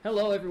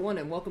Hello everyone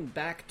and welcome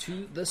back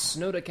to the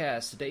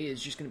Snodacast. Today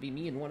is just going to be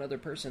me and one other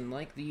person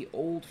like the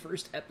old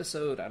first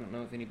episode. I don't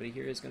know if anybody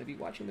here is going to be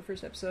watching the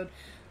first episode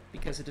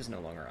because it is no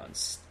longer on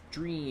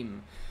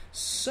stream.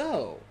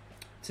 So,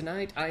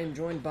 tonight I am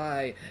joined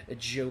by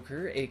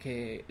Joker,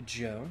 aka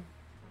Joe.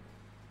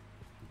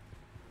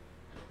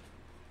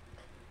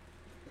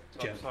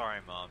 I'm sorry,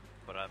 Mom,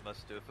 but I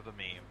must do it for the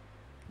meme.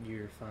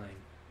 You're fine.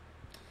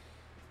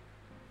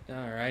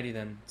 Alrighty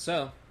then.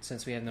 So,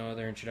 since we have no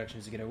other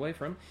introductions to get away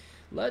from,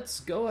 let's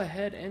go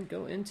ahead and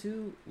go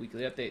into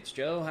weekly updates.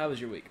 Joe, how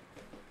was your week?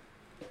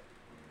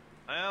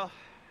 Well,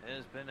 it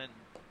has been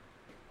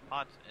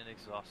hot and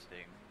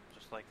exhausting,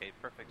 just like a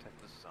perfect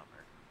Texas summer.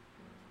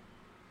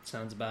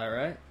 Sounds about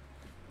right.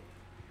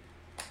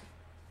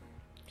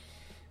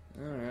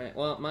 Alright,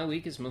 well, my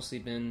week has mostly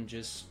been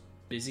just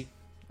busy.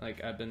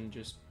 Like, I've been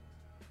just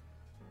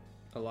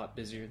a lot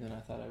busier than I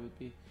thought I would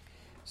be.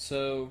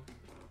 So,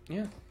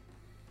 yeah.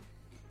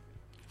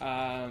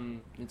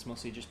 It's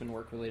mostly just been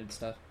work-related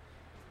stuff.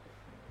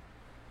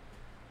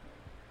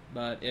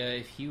 But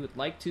if you would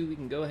like to, we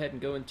can go ahead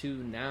and go into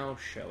Now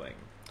Showing,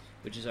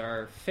 which is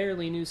our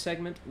fairly new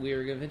segment.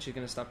 We're eventually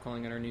going to stop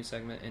calling it our new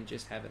segment and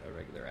just have it a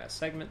regular-ass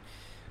segment.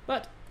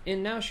 But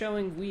in Now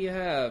Showing, we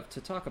have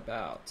to talk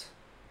about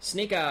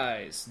Snake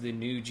Eyes, the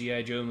new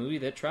G.I. Joe movie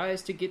that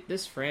tries to get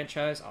this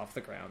franchise off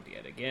the ground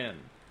yet again.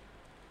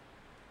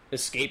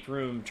 Escape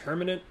Room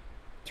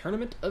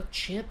Tournament of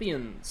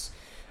Champions,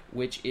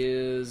 which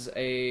is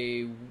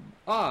a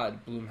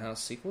odd Blumhouse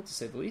sequel, to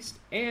say the least,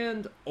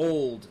 and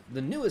Old,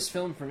 the newest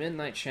film from M.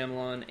 Night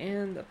Shyamalan,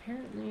 and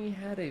apparently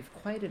had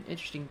quite an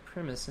interesting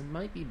premise and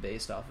might be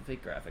based off of a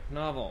graphic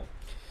novel.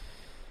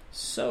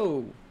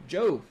 So,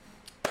 Joe,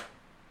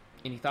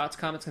 any thoughts,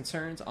 comments,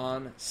 concerns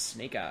on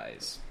Snake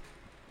Eyes?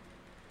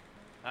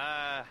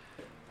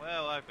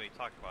 Well, like we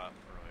talked about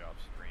earlier off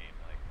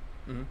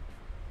screen,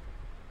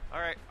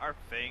 alright, our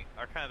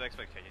kind of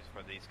expectations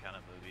for these kind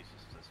of movies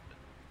has just been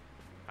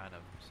kind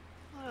of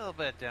a little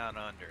bit down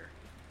under.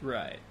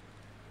 Right.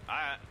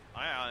 I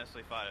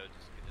honestly thought it was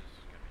just going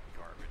to be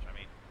garbage. I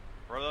mean,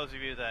 for those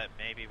of you that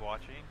may be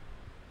watching,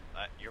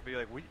 you'll be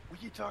like, what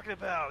are you talking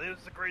about? It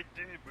was a great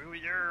dude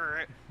movie.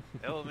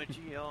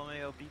 LMG,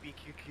 LMAO,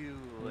 BBQQ.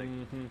 Like,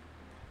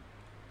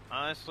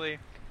 honestly,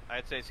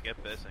 I'd say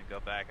skip this and go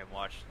back and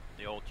watch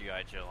the old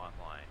G.I. Joe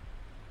online.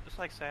 Just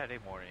like Saturday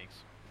mornings.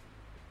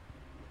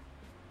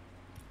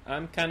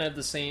 I'm kind of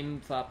the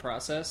same thought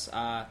process.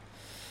 I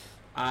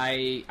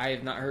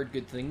have not heard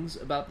good things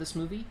about this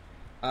movie.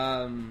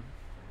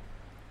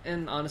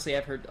 And honestly,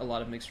 I've heard a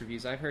lot of mixed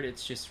reviews. I've heard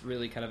it's just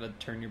really kind of a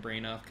turn your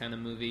brain off kind of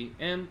movie.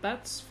 And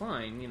that's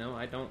fine, you know.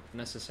 I don't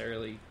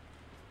necessarily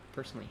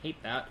personally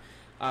hate that.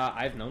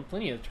 I've known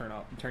plenty of turn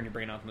your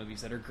brain off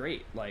movies that are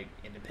great. Like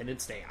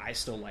Independence Day, I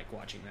still like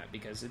watching that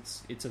because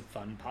it's a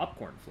fun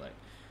popcorn flick.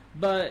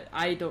 But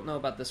I don't know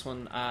about this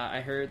one.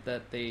 I heard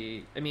that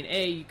you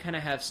kind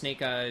of have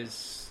Snake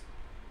Eyes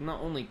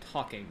not only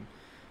talking,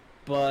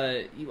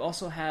 but you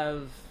also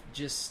have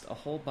just a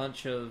whole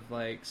bunch of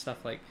like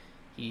stuff like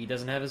he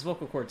doesn't have his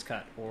vocal cords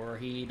cut, or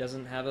he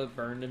doesn't have a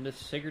burned and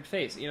disfigured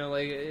face. You know,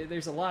 like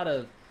there's a lot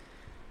of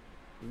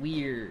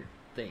weird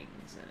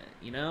things in it,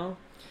 you know?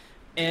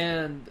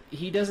 And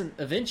he doesn't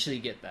eventually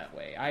get that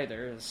way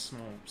either. A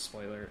small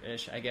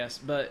spoiler-ish, I guess.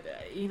 But,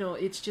 you know,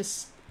 it's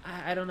just,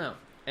 I don't know.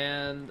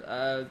 And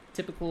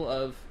typical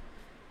of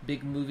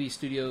big movie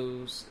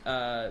studios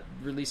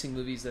releasing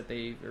movies that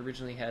they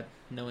originally had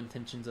no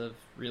intentions of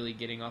really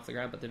getting off the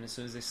ground, but then as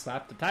soon as they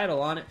slap the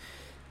title on it,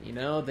 you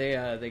know,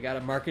 they got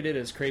to market it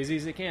as crazy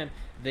as they can.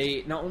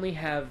 They not only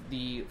have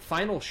the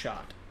final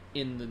shot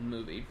in the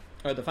movie,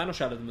 or the final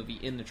shot of the movie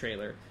in the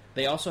trailer,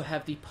 they also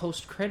have the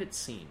post-credits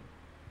scene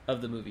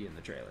of the movie in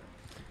the trailer.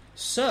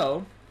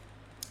 So,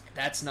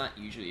 that's not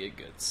usually a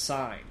good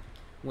sign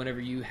whenever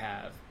you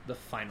have the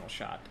final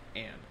shot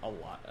and a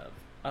lot of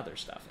other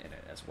stuff in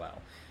it as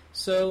well.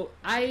 So,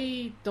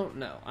 I don't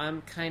know.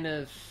 I'm kind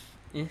of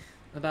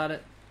about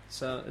it.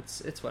 So,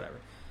 it's whatever.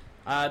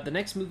 The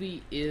next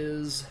movie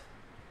is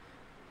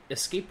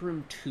Escape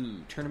Room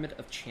 2, Tournament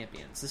of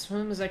Champions. This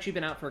one has actually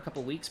been out for a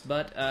couple weeks,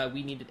 but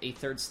we needed a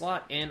third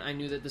slot, and I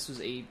knew that this was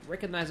a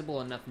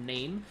recognizable enough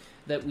name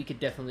that we could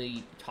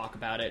definitely talk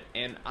about it,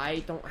 and I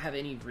don't have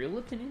any real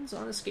opinions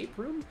on Escape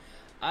Room.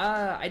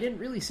 I didn't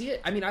really see it.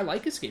 I mean, I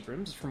like escape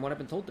rooms. From what I've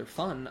been told, they're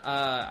fun.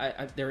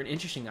 They're an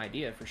interesting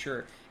idea, for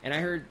sure. And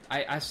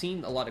I've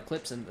seen a lot of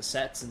clips and the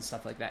sets and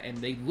stuff like that, and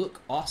they look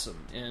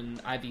awesome.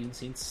 And I've even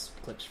seen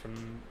clips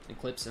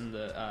in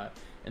the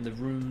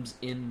rooms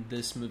in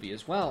this movie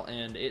as well,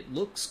 and it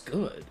looks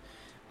good.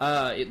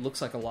 It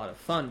looks like a lot of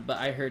fun, but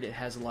I heard it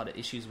has a lot of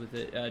issues with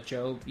it.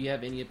 Joe, do you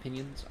have any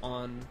opinions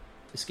on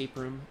Escape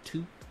Room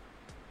 2?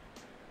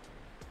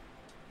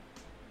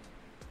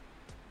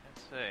 I'd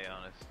say,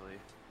 honestly.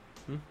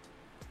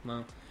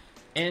 Well,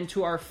 and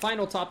to our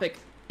final topic,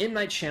 M.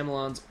 Night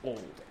Shyamalan's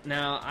Old.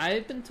 Now,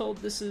 I've been told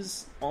this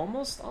is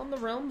almost on the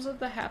realms of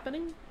The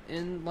Happening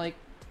in, like,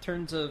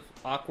 terms of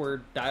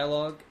awkward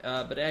dialogue,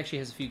 but it actually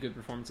has a few good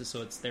performances,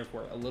 so it's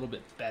therefore a little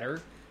bit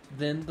better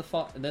than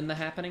The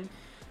Happening.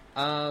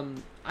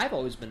 I've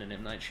always been an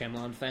M. Night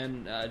Shyamalan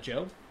fan.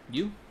 Joe,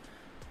 you?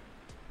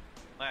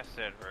 Last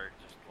Airbender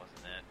just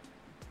wasn't it.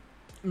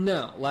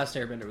 No, Last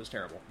Airbender was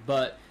terrible.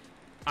 But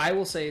I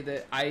will say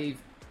that I've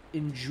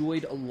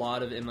enjoyed a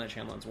lot of M. Night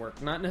Shyamalan's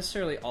work. Not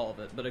necessarily all of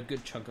it, but a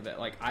good chunk of it.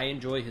 Like, I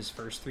enjoy his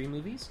first 3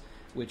 movies,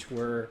 which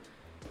were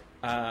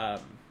The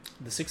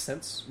Sixth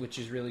Sense, which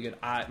is really good.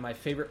 My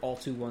favorite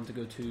all-to one to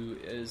go to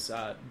is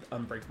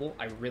Unbreakable.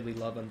 I really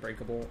love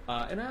Unbreakable.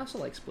 And I also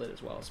like Split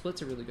as well.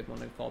 Split's a really good one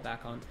to fall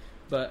back on.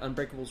 But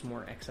Unbreakable's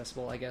more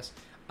accessible, I guess.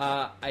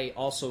 I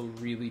also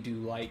really do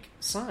like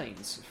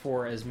Signs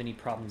for as many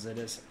problems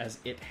as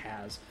it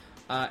has.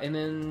 And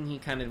then he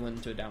kind of went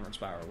into a downward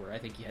spiral where I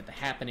think he had The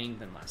Happening,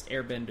 then Last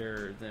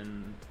Airbender,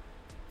 then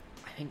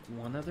I think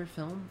one other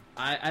film.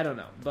 I don't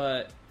know.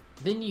 But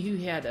then you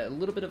had a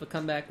little bit of a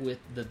comeback with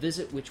The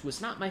Visit, which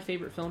was not my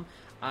favorite film.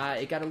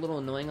 It got a little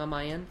annoying on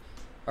my end,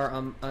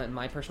 or in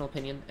my personal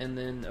opinion. And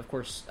then, of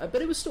course,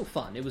 but it was still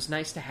fun. It was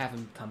nice to have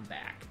him come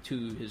back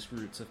to his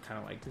roots of kind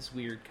of like this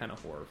weird kind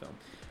of horror film.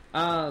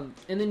 And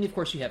then, of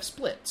course, you have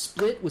Split.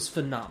 Split was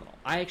phenomenal.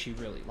 I actually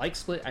really like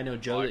Split. I know,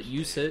 Joe, that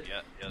you said...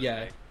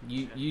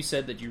 You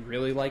said that you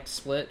really liked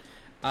Split.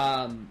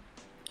 And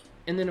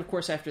then, of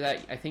course, after that,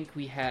 I think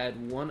we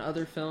had one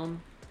other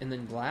film, and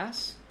then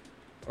Glass?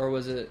 Or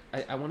was it...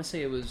 I want to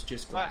say it was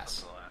just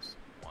Glass. The last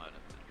one of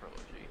the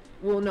trilogy.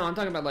 Well, no, I'm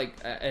talking about,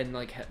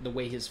 the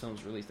way his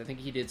films released. I think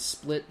he did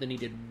Split, then he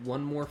did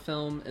one more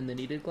film, and then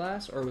he did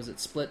Glass? Or was it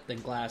Split, then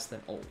Glass,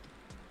 then Old?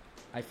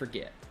 I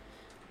forget.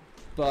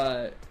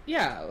 But,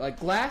 yeah, like,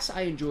 Glass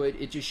I enjoyed.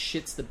 It just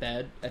shits the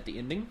bed at the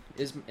ending,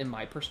 is in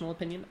my personal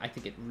opinion. I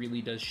think it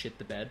really does shit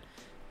the bed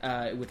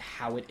with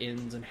how it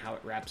ends and how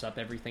it wraps up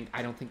everything.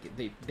 I don't think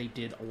they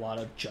did a lot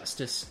of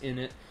justice in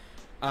it,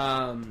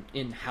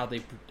 in how they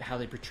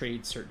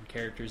portrayed certain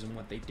characters and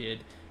what they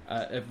did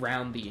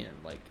around the end.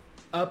 Like,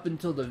 up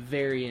until the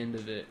very end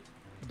of it,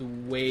 the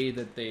way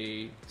that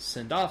they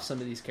send off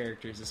some of these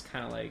characters is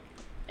kind of like,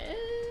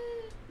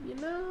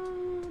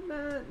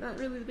 not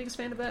really the biggest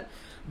fan of that.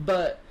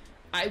 But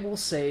I will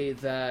say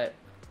that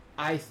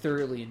I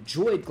thoroughly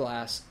enjoyed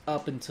Glass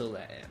up until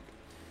that end.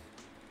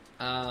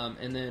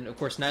 And then, of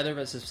course, neither of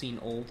us have seen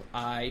Old.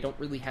 I don't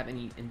really have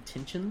any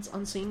intentions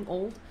on seeing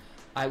Old.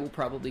 I will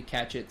probably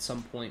catch it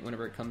some point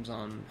whenever it comes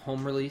on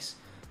home release.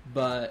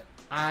 But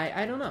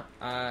I don't know.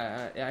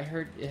 I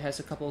heard it has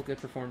a couple of good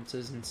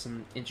performances and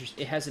some interest.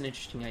 It has an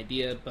interesting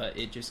idea, but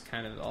it just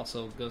kind of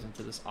also goes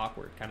into this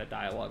awkward kind of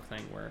dialogue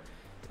thing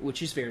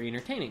which is very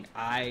entertaining.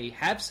 I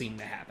have seen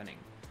The Happening.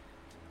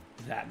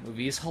 That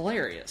movie is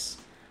hilarious.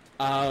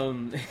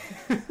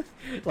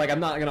 Like, I'm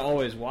not going to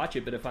always watch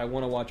it, but if I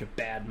want to watch a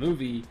bad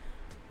movie,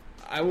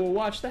 I will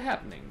watch The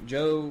Happening.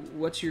 Joe,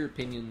 what's your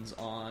opinions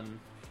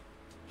on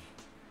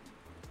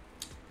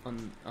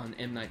M.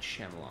 Night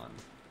Shyamalan?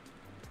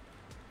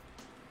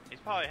 He's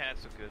probably had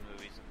some good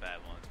movies and bad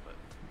ones, but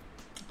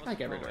like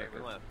every director,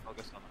 we want to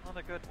focus on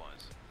the good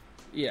ones.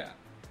 Yeah.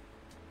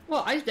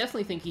 Well, I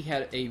definitely think he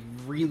had a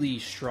really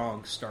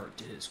strong start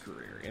to his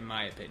career, in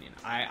my opinion.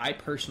 I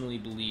personally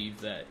believe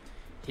that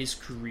his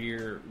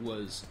career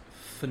was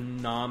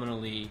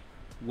phenomenally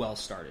well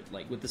started.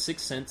 Like, with The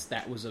Sixth Sense,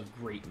 that was a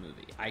great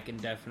movie. I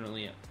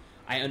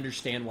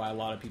understand why a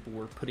lot of people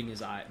were putting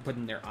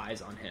their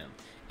eyes on him.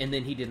 And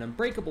then he did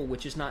Unbreakable,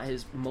 which is not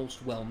his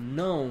most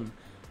well-known,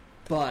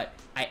 but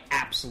I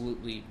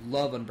absolutely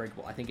love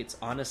Unbreakable. I think it's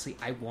honestly,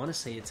 I want to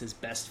say it's his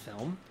best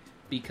film,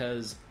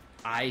 because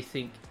I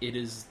think it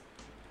is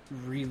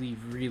really,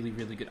 really,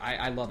 really good.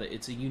 I love it.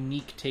 It's a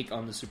unique take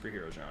on the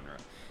superhero genre.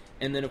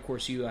 And then, of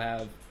course, you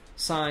have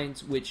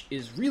Signs, which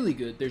is really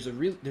good. There's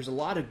a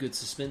lot of good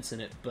suspense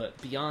in it,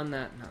 but beyond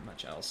that, not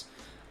much else.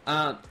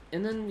 And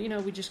then,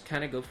 we just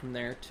kind of go from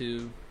there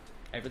to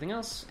everything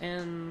else,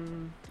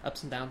 and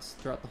ups and downs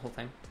throughout the whole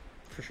thing,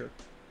 for sure.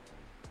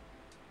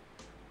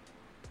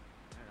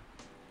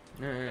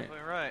 Yeah. All right.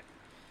 Definitely right.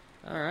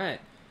 All right.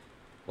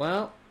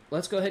 Well,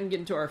 let's go ahead and get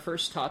into our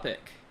first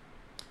topic.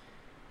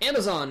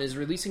 Amazon is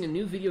releasing a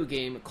new video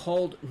game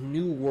called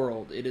New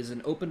World. It is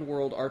an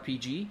open-world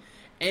RPG,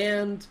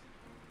 and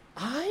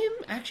I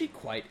am actually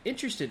quite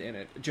interested in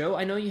it. Joe,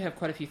 I know you have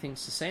quite a few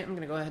things to say. I'm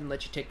going to go ahead and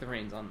let you take the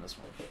reins on this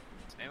one.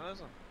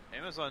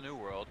 Amazon New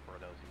World, for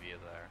those of you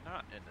that are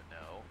not in the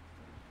know,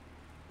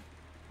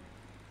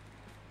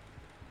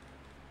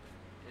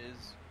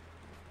 is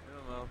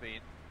MMO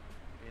being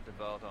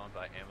developed on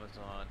by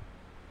Amazon.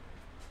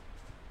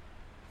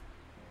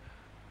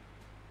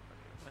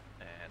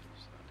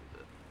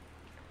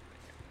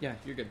 Yeah,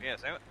 you're good.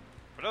 Yes,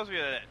 for those of you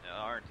that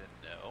aren't in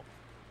the know,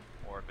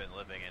 or have been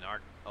living in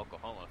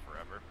Oklahoma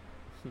forever,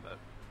 but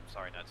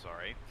sorry, not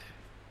sorry,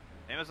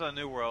 Amazon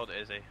New World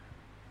is a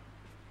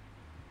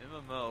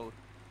MMO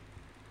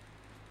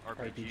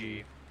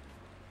RPG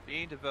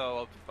being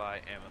developed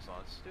by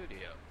Amazon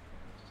Studios.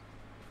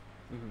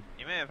 Mm-hmm.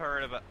 You may have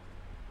heard about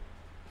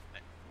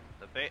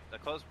the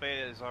closed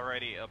beta is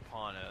already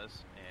upon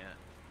us, and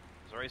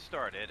it's already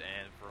started.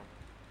 And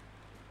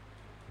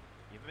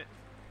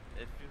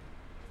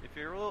if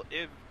you're a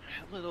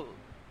little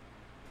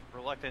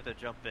reluctant to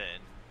jump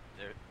in,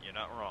 you're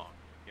not wrong.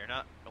 You're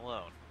not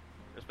alone.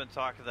 There's been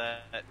talk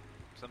that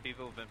some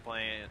people have been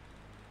playing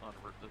on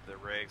the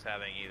rigs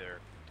having either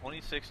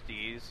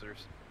 2060s or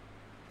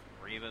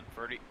even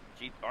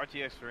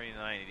RTX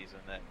 3090s,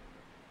 and that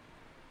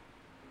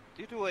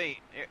due to an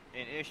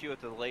issue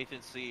with the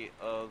latency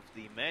of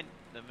the main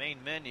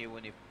menu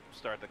when you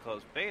start the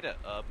closed beta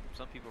up,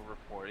 some people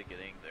reported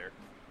getting their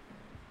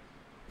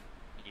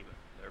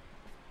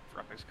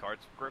graphics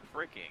cards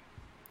breaking.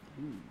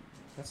 Ooh,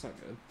 that's not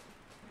good.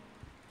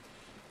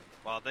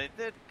 Well, they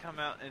did come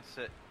out and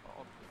say,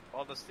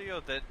 well, the studio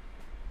did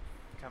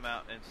come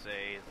out and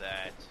say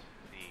that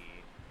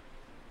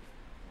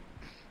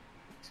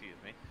excuse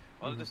me.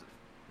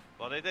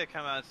 Well, they did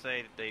come out and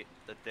say that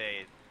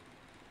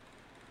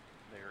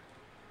their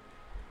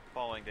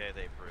following day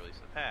they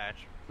released the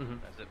patch.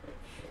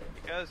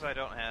 Because I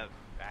don't have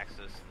access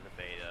to the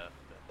beta,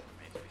 that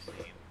remains to be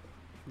seen.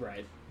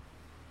 Right.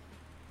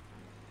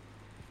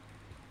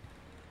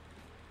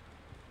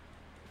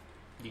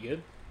 You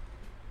good?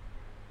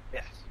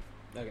 Yes.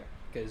 Okay,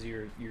 because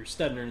you're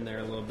stuttering there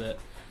a little bit.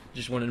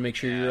 Just wanted to make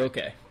sure you're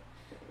okay.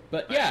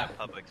 But yeah,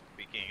 public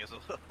speaking is a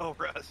little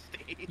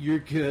rusty. You're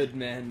good,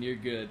 man. You're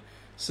good.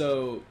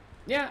 So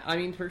yeah, I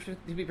mean, to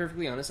be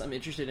perfectly honest, I'm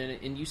interested in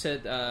it. And you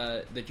said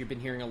that you've been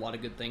hearing a lot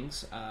of good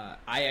things.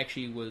 I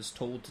actually was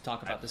told to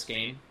talk about this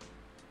game.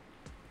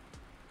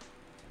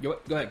 Go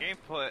ahead.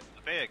 The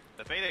beta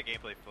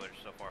gameplay footage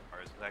so far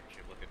is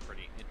actually looking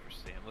pretty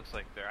interesting. It looks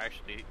like they're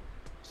actually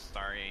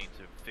starting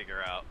to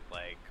figure out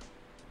like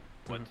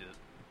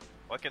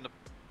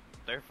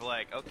they're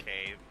like,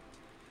 okay,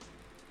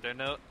 they're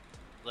no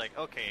like,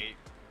 okay,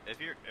 if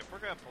you're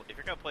gonna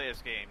play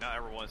this game, not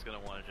everyone's gonna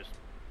want to just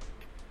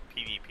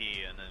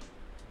PvP and then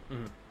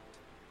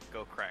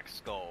go crack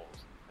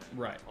skulls.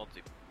 Right.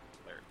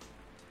 Multiplayer.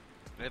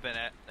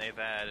 They've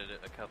added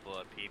a couple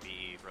of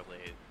PvE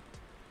related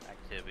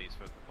activities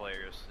for the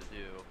players to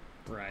do.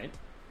 Right.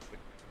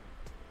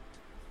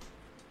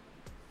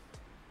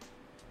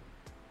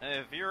 And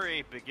if you're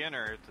a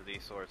beginner to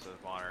these sorts of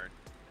modern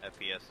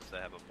FPSs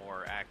that have a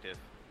more active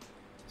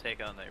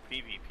take on their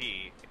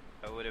PvP,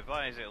 I would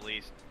advise at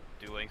least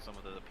doing some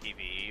of the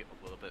PvE a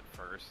little bit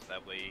first.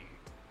 That way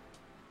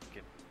you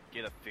can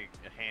get a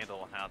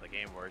handle on how the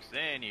game works.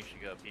 Then you should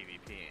go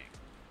PvPing.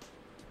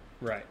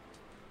 Right.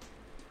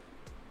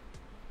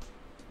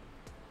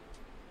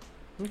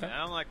 Okay.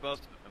 And unlike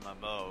most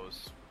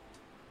MMOs,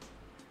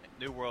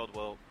 New World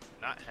will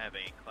not have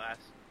any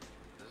classes,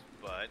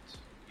 but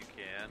you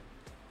can.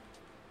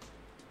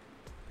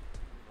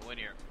 When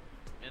you're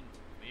in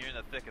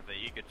the thick of it,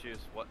 you can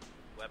choose what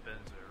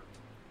weapons or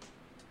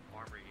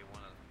armor you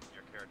want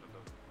your character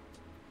to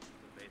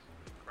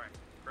basically crack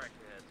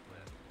heads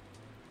with.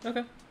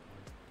 Okay.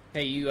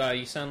 Hey,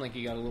 you sound like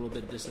you got a little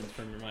bit distant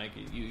from your mic.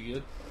 You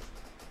good?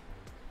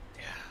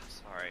 Yeah,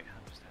 sorry.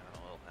 I'm just having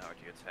a little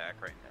allergy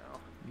attack right now.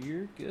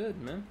 You're good,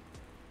 man.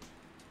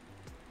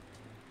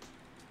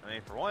 I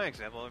mean, for one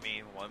example,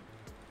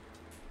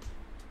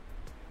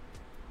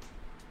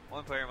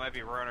 one player might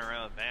be running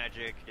around with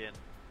magic and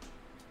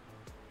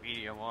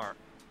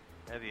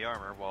heavy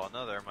armor, while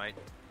another might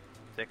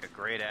take a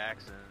great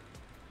axe and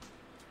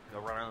go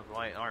run around with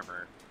light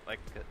armor, like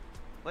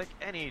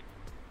any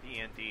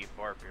D&D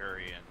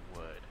barbarian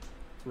would.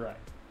 Right.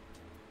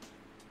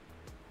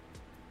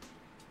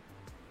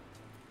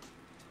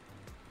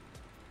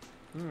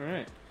 All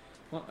right.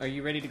 Well, are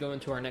you ready to go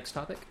into our next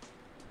topic?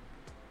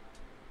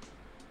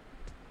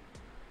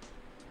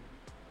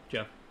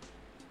 Joe?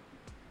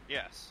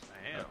 Yes, I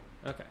am.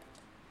 Oh, okay.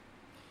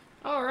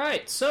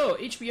 Alright, so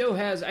HBO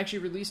has actually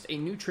released a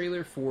new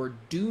trailer for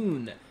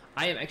DUNE.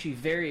 I am actually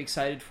very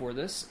excited for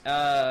this,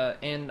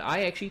 and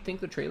I actually think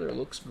the trailer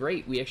looks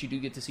great. We actually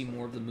do get to see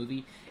more of the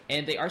movie,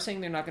 and they are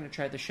saying they're not going to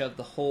try to shove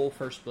the whole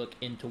first book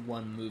into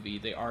one movie.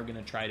 They are going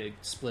to try to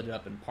split it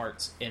up in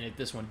parts, and if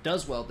this one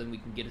does well, then we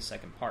can get a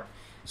second part.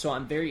 So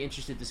I'm very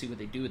interested to see what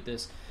they do with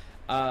this.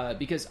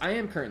 Because I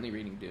am currently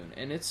reading Dune,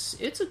 and it's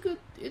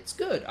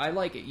good. I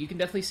like it. You can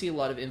definitely see a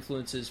lot of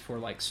influences for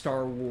like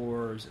Star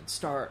Wars and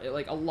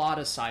like a lot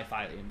of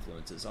sci-fi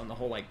influences on the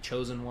whole like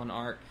Chosen One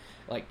arc.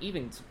 Like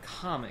even some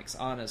comics,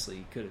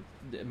 honestly,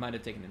 might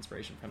have taken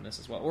inspiration from this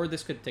as well, or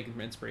this could have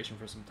taken inspiration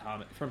from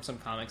some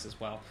comics as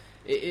well.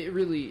 It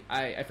really,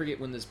 I forget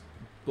when this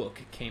book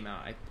came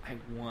out. I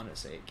want to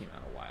say it came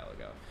out a while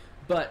ago,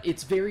 but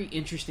it's very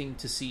interesting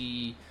to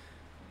see.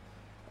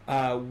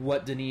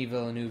 What Denis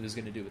Villeneuve is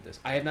going to do with this.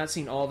 I have not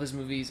seen all of his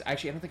movies.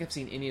 Actually, I don't think I've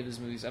seen any of his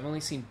movies. I've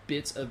only seen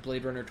bits of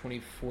Blade Runner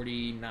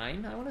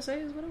 2049, I want to say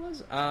is what it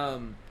was.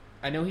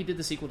 I know he did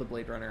the sequel to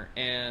Blade Runner,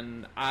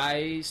 and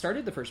I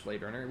started the first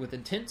Blade Runner with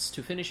intents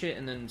to finish it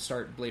and then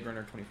start Blade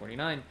Runner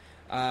 2049,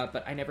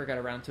 but I never got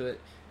around to it.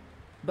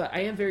 But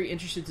I am very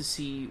interested to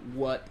see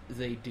what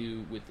they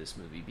do with this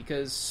movie,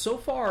 because so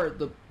far,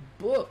 the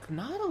book,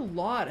 not a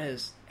lot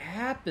has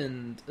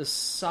happened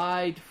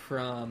aside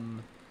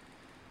from...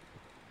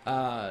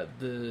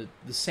 the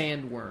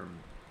sandworm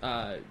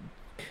kind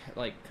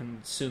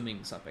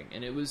consuming something,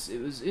 and it was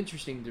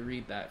interesting to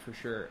read that for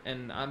sure.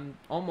 And I'm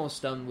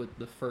almost done with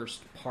the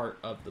first part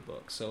of the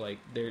book, so like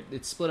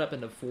it's split up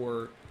into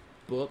 4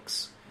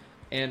 books,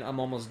 and I'm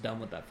almost done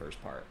with that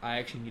first part. I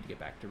actually need to get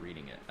back to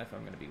reading it if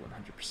I'm going to be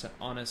 100%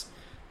 honest.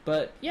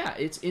 But yeah,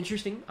 it's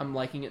interesting. I'm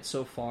liking it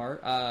so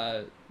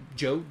far.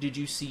 Joe, did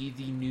you see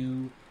the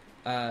new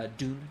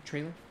Dune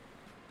trailer?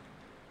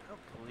 I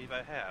don't believe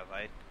I have.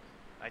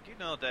 I do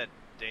know that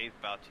Dave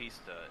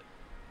Bautista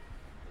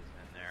is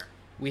in there.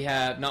 We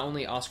have not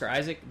only Oscar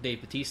Isaac, Dave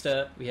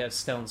Bautista, we have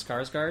Stellan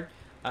Skarsgård,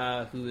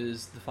 who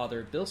is the father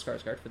of Bill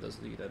Skarsgård, for those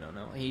of you that don't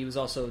know. He was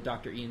also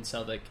Dr.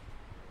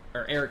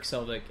 Eric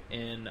Selvig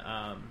in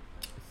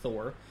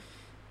Thor.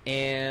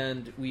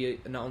 And we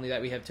not only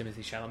that, we have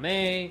Timothée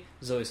Chalamet,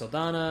 Zoe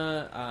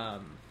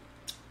Saldana,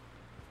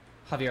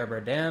 Javier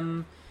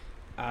Bardem.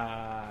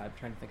 I'm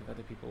trying to think of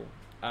other people.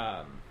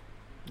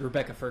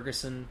 Rebecca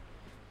Ferguson.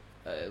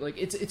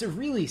 It's a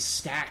really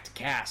stacked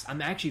cast.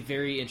 I'm actually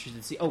very interested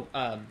to see.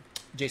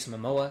 Jason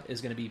Momoa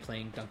is going to be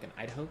playing Duncan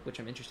Idaho, which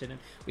I'm interested in.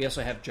 We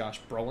also have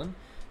Josh Brolin.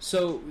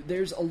 So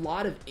there's a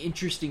lot of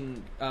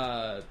interesting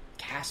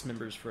cast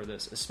members for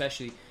this,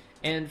 especially.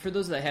 And for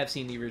those that have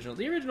seen the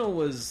original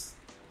was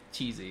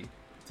cheesy,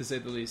 to say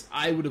the least.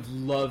 I would have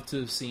loved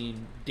to have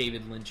seen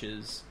David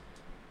Lynch's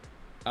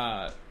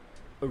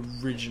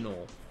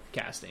original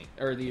casting,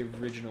 or the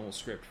original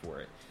script for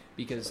it.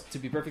 Because, to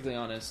be perfectly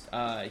honest,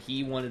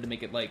 he wanted to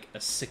make it like a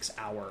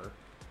 6-hour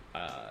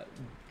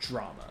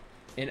drama.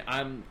 And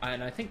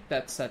I think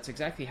that's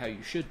exactly how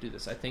you should do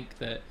this. I think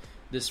that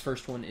this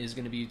first one is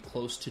going to be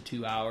close to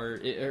 2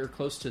 hours, or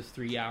close to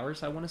 3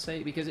 hours, I want to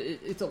say, because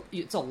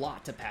it's a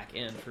lot to pack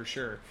in, for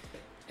sure.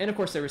 And of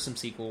course, there were some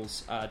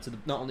sequels to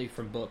not only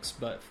from books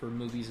but for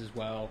movies as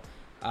well.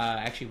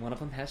 Actually, one of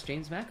them has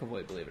James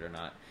McAvoy, believe it or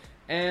not.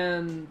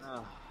 And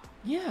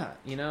yeah,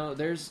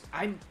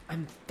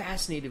 I'm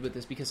fascinated with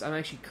this because I'm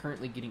actually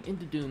currently getting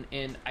into Dune,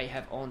 and I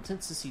have all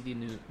intents to see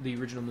the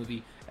original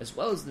movie as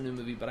well as the new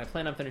movie. But I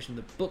plan on finishing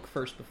the book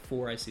first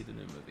before I see the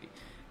new movie,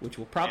 which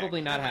will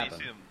probably not happen.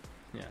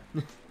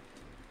 Yeah.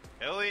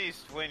 At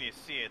least when you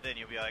see it, then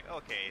you'll be like,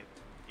 okay,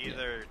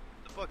 either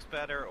the book's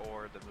better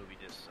or the movie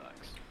just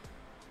sucks.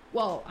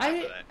 Well,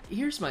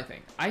 here's my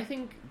thing. I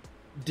think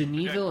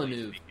Denis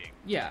Villeneuve.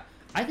 Yeah,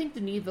 I think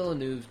Denis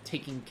Villeneuve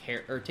taking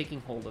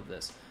hold of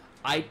this.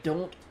 I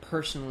don't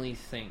personally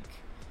think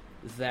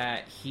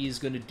that he's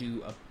going to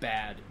do a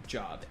bad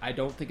job. I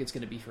don't think it's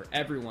going to be for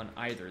everyone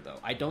either, though.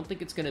 I don't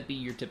think it's going to be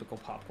your typical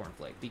popcorn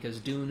flick, because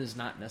Dune is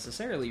not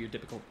necessarily your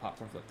typical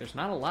popcorn flick. There's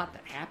not a lot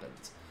that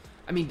happens.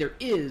 I mean, there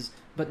is,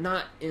 but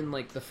not in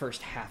like the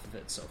first half of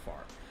it so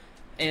far.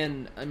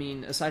 And, I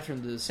mean, aside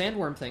from the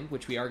sandworm thing,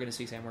 which we are going to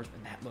see sandworms,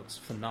 and that looks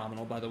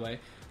phenomenal, by the way,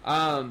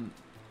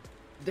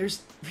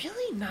 there's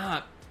really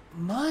not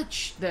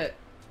much that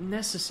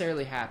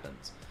necessarily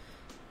happens.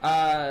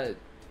 At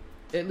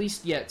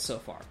least yet so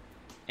far.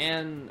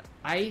 And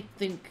I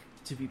think,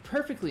 to be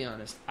perfectly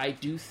honest, I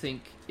do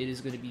think it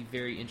is going to be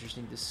very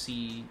interesting to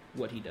see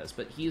what he does.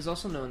 But he is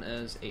also known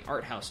as a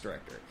art house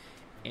director.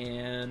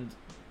 And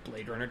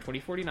Blade Runner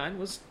 2049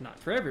 was not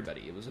for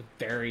everybody. It was a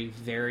very,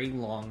 very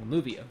long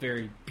movie. A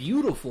very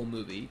beautiful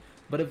movie,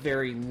 but a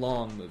very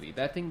long movie.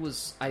 That thing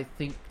was, I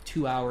think,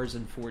 2 hours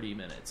and 40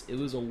 minutes. It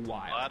was a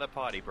while. A lot of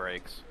potty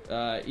breaks.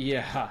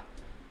 Yeah.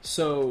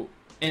 So,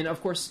 and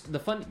of course,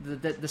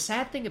 the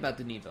sad thing about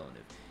Denis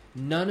Villeneuve,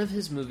 none of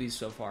his movies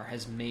so far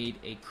has made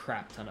a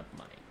crap ton of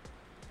money.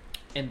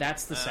 And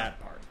that's the sad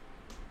part.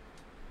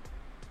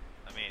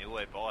 I mean,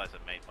 Uwe Boll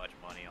hasn't made much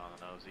money on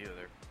those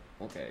either.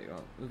 Okay,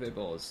 well, Uwe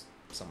Boll is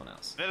someone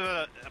else.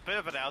 A bit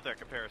of an out there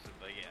comparison,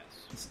 but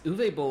yes.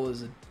 Uwe Boll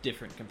is a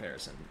different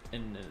comparison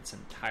in its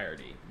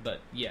entirety, but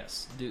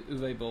yes,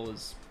 Uwe Boll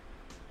it's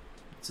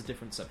a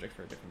different subject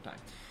for a different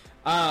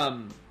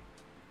time.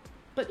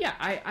 But yeah,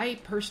 I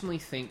personally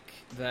think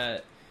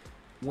that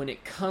when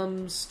it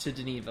comes to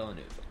Denis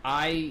Villeneuve,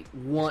 I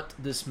want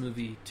this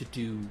movie to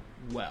do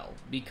well,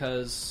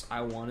 because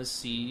I want to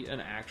see an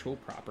actual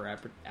proper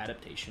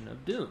adaptation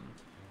of Dune.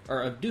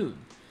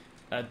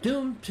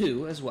 Dune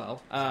 2 as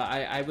well.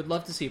 I would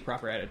love to see a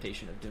proper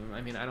adaptation of Dune.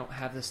 I mean, I don't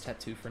have this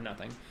tattoo for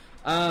nothing.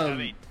 I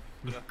mean,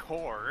 of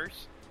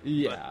course.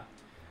 Yeah.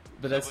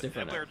 But that's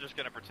different. And we're just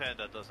going to pretend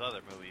that those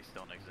other movies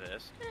don't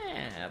exist.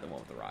 The one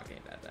with The Rock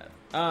ain't that bad.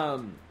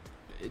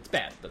 It's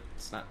bad, but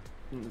it's not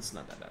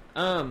that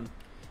bad.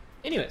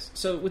 Anyways,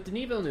 so with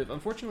Denis Villeneuve,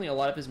 unfortunately, a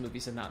lot of his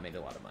movies have not made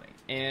a lot of money.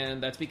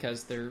 And that's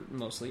because they're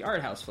mostly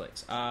art house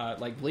flicks.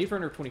 Like Blade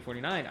Runner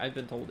 2049, I've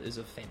been told, is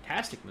a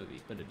fantastic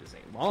movie, but it is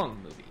a long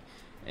movie.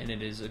 And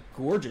it is a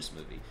gorgeous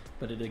movie,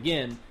 but it,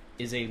 again,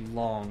 is a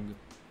long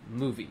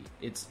movie.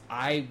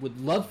 I would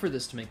love for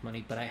this to make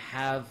money, but I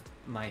have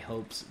my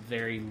hopes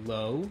very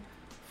low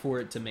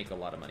for it to make a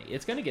lot of money.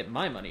 It's going to get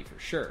my money for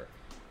sure,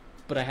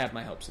 but I have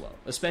my hopes low,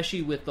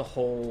 especially with the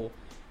whole,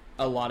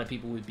 a lot of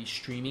people would be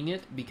streaming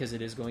it because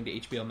it is going to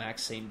HBO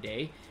Max same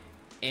day,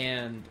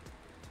 and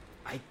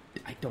I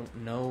don't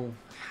know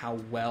how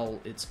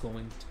well it's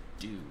going to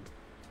do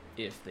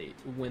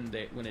when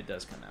it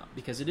does come out,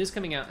 because it is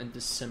coming out in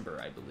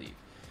December, I believe.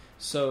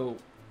 So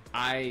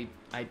I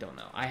don't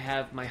know. I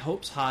have my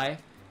hopes high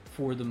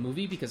for the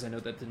movie because I know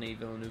that Denis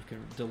Villeneuve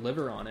can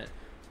deliver on it,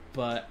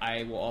 but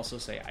I will also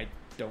say I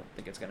don't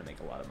think it's going to make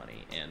a lot of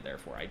money, and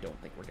therefore I don't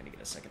think we're going to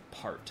get a second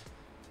part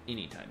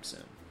anytime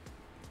soon.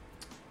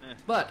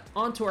 But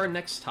on to our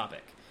next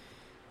topic.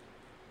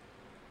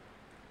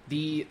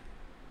 The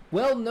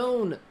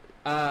well-known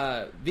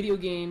video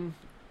game,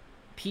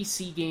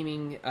 PC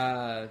gaming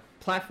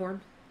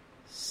platform,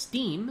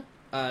 Steam,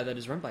 that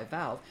is run by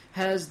Valve,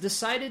 has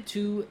decided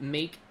to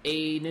make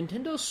a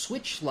Nintendo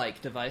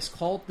Switch-like device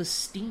called the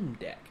Steam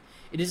Deck.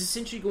 It is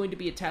essentially going to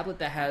be a tablet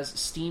that has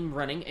Steam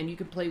running, and you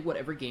can play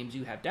whatever games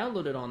you have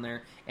downloaded on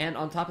there, and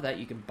on top of that,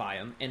 you can buy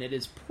them, and it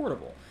is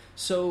portable.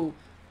 So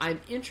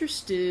I'm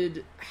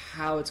interested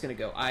how it's going to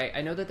go.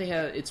 I know that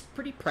it's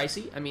pretty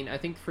pricey. I mean, I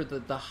think for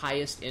the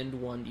highest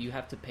end one, you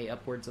have to pay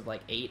upwards of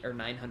like $800 or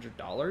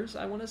 $900,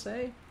 I want to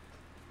say.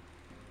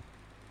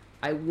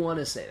 I want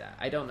to say that.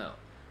 I don't know.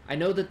 I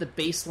know that the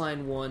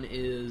baseline one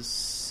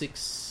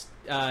is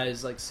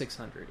like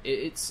 $600.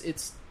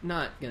 It's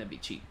not going to be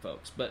cheap,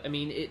 folks. But, I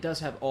mean, it does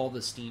have all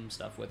the Steam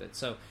stuff with it.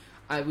 So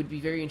I would be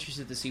very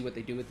interested to see what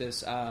they do with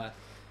this.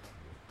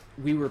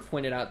 We were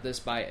pointed out this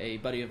by a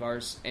buddy of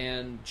ours.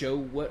 And, Joe,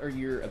 what are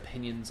your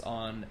opinions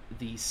on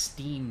the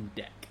Steam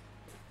Deck?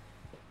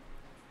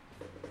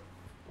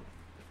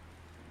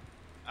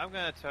 I'm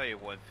going to tell you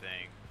one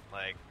thing.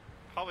 Like,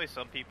 probably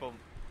some people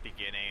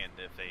beginning, and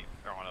if they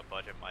are on a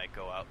budget, might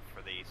go out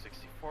for the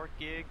 64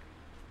 gig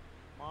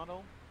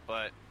model,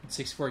 but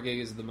 64 gig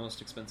is the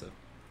most expensive.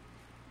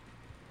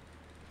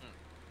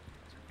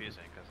 It's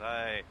confusing because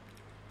I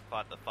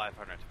thought the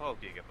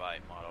 512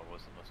 gigabyte model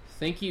was the most expensive.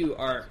 Thank you,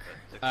 Ark,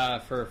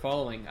 for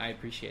following. I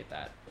appreciate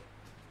that.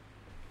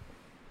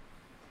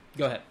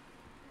 Go ahead,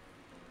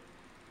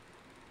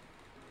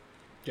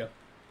 Joe.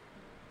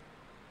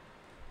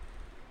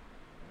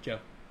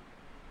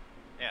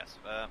 Yes,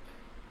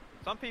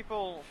 some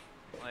people,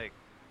 like,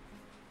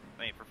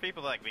 I mean, for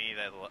people like me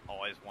that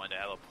always wanted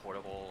to have a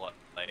portable,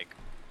 like,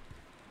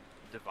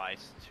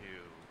 device to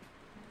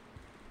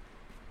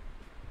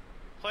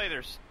play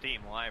their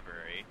Steam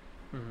library,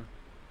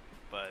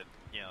 but,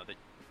 you know,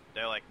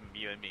 they're like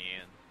you and me,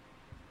 and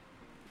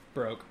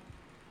broke.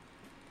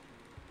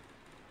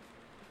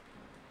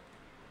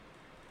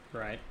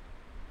 Right.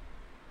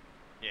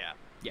 Yeah.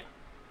 Yeah.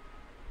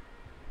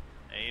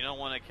 And you don't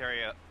want to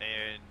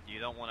and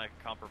you don't want to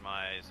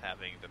compromise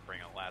having to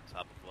bring a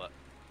laptop,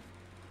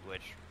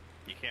 which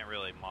you can't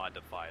really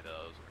modify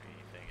those or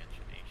anything in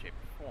any shape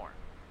or form.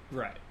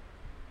 Right.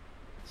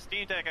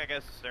 Steam Deck, I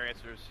guess, is their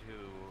answers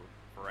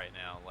for right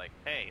now. Like,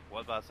 hey,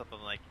 what about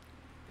something like,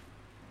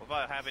 what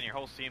about having your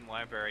whole Steam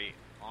library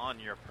on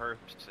your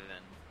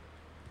person?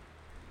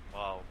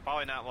 Well,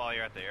 probably not while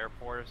you're at the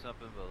airport or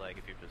something, but like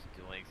if you're just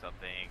doing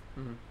something.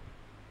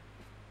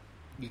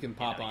 You can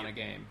pop on a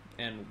game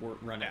and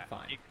run it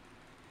fine.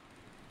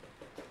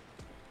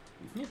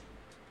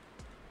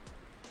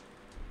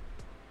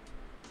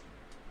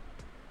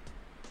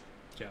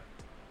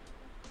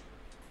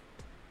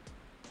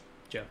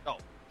 Joe. Oh,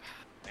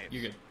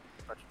 you're good.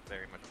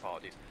 Very much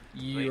apologies.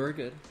 You're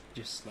good.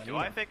 Just let me know.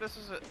 I think this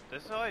is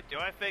do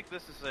I think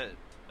this is a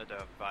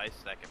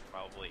device that can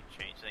probably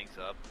change things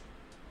up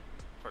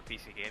for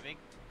PC gaming?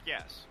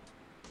 Yes.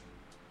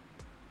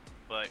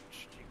 But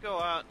you go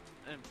out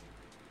and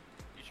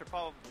you should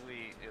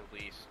probably at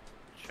least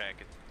check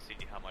and see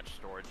how much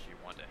storage you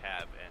want to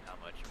have and how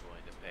much you're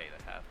willing to pay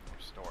to have more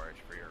storage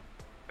for your...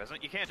 Because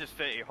you can't just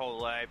fit your whole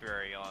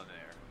library on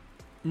there.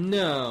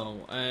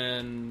 No,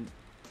 and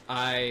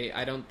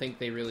I don't think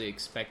they really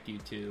expect you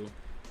to.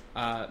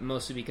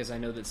 Mostly because I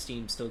know that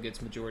Steam still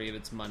gets majority of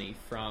its money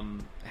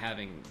from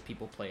having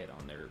people play it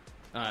on their...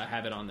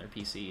 have it on their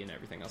PC and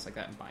everything else like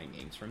that and buying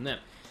games from them.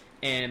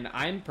 And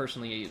I'm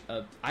personally,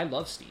 I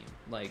love Steam.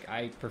 Like,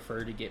 I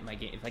prefer to get my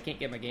game. If I can't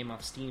get my game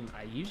off Steam,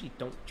 I usually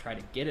don't try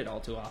to get it all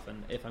too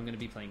often if I'm going to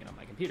be playing it on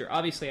my computer.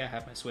 Obviously, I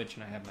have my Switch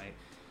and I have my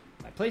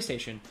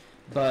PlayStation,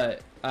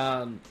 but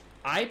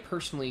I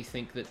personally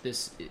think that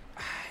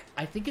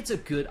I think it's a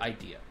good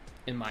idea,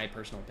 in my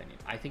personal opinion.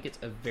 I think it's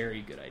a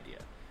very good idea.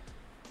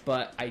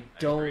 But I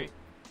don't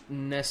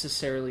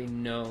necessarily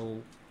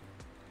know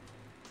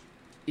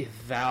if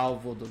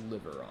Valve will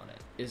deliver on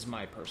it, is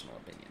my personal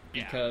opinion.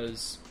 Yeah.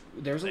 Because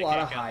there's a lot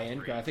of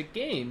high-end graphic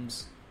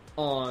games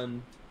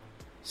on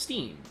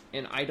Steam,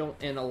 and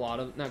a lot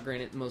of, now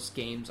granted, most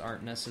games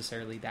aren't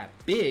necessarily that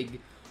big,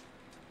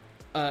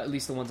 at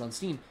least the ones on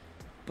Steam,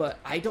 but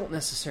I don't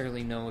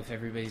necessarily know if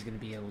everybody's going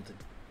to be able to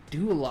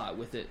do a lot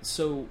with it,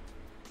 so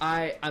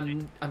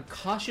I'm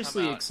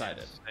cautiously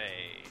excited.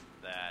 Say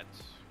that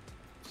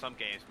some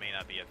games may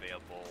not be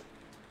available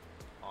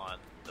on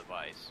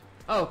device.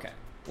 Oh, okay.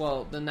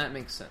 Well, then that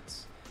makes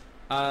sense.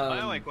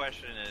 My only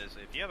question is,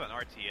 if you have an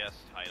RTS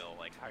title,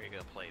 like, how are you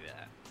going to play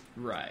that?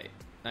 Right.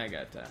 I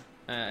got that.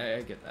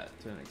 I get that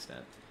to an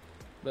extent.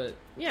 But,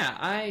 yeah,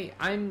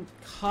 I'm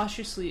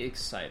cautiously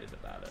excited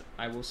about it.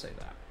 I will say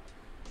that.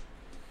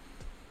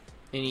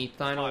 Any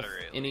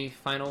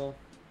final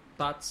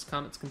thoughts,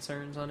 comments,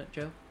 concerns on it,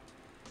 Joe?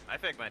 I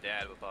think my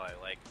dad would probably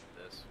like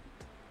this.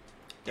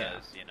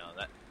 because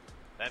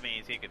that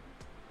means he could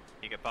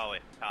probably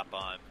hop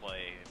on,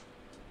 play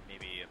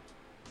maybe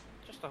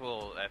just a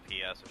little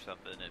FPS or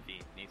something if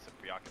he needs to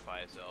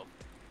preoccupy himself.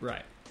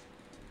 Right.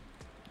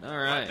 All I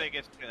right. don't think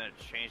it's gonna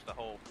change the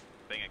whole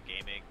thing of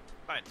gaming,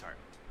 not entirely,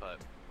 but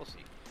we'll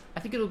see. I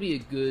think it'll be a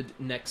good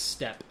next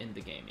step into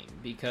gaming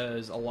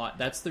because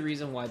that's the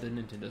reason why the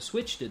Nintendo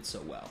Switch did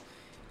so well.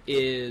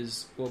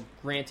 Well,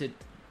 granted,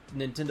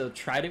 Nintendo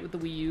tried it with the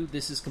Wii U.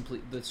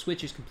 The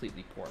Switch is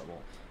completely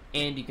portable,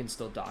 and you can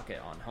still dock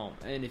it on home.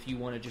 And if you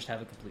want to just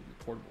have a completely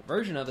portable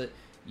version of it,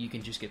 you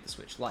can just get the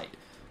Switch Lite.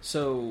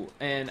 So,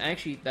 and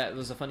actually, that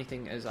was a funny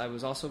thing, as I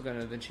was also going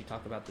to eventually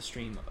talk about the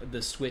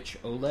Switch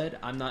OLED.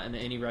 I'm not in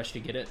any rush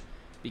to get it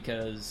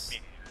because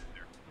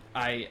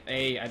I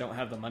don't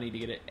have the money to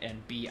get it,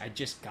 and B, I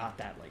just got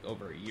that like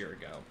over a year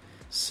ago.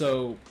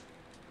 So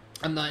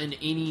I'm not in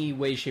any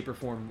way, shape, or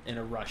form in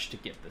a rush to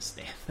get this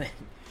damn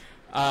thing.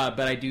 But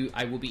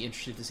I will be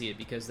interested to see it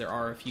because there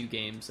are a few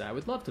games that I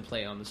would love to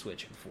play on the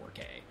Switch in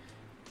 4K.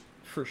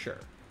 For sure.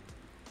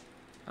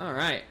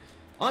 Alright,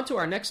 on to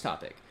our next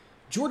topic.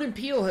 Jordan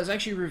Peele has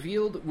actually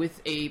revealed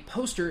with a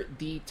poster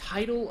the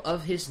title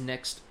of his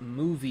next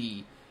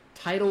movie,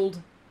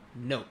 titled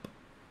Nope.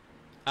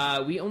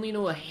 We only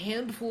know a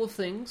handful of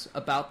things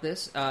about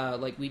this.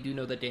 Like, we do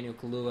know that Daniel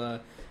Kaluuya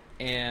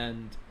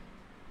and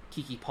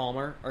Keke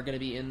Palmer are going to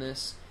be in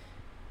this,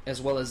 as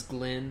well as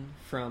Glenn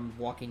from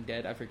Walking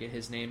Dead. I forget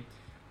his name.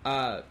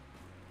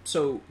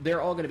 So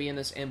they're all going to be in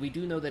this, and we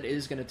do know that it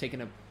is going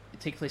to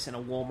take place in a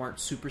Walmart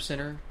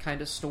Supercenter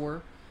kind of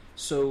store.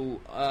 So,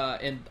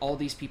 and all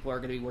these people are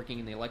going to be working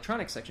in the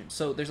electronics section.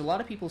 So there's a lot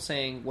of people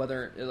saying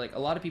a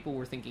lot of people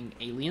were thinking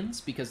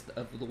aliens because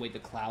of the way the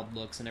cloud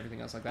looks and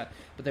everything else like that.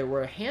 But there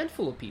were a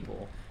handful of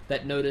people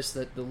that noticed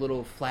that the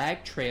little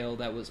flag trail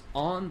that was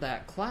on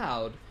that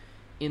cloud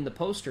in the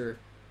poster,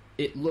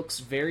 it looks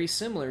very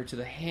similar to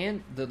the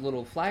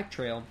little flag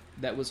trail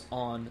that was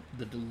on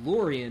the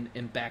DeLorean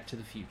in Back to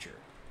the Future.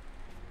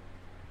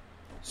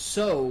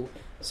 So,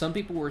 some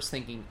people were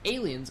thinking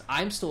aliens.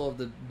 I'm still of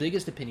the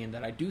biggest opinion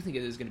that I do think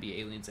it is going to be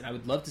aliens, and I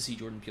would love to see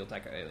Jordan Peele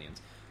tackle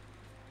aliens.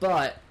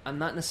 But I'm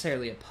not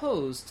necessarily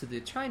opposed to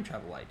the time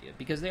travel idea,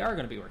 because they are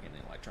going to be working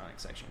in the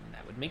electronics section, and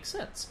that would make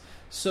sense.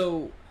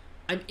 So,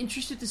 I'm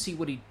interested to see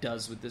what he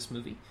does with this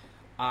movie.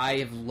 I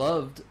have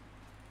loved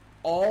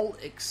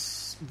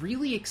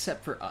really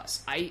except for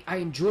Us. I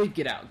enjoyed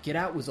Get Out. Get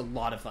Out was a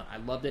lot of fun. I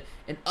loved it.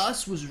 And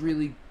Us was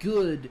really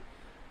good.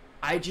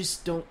 I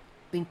just don't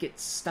think it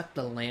stuck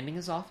the landing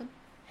as often.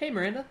 Hey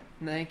Miranda,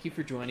 thank you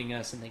for joining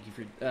us, and thank you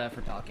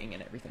for talking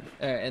and everything,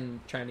 and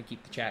trying to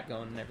keep the chat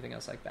going and everything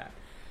else like that.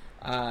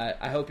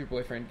 I hope your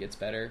boyfriend gets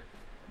better.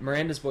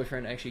 Miranda's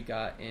boyfriend actually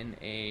got in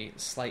a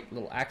slight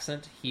little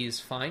accent. He's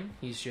fine.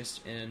 He's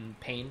just in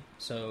pain,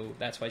 so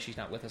that's why she's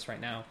not with us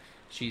right now.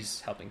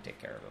 She's helping take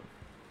care of him.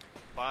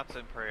 Thoughts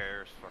and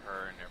prayers for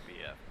her and their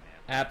BF, man.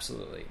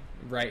 Absolutely.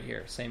 Right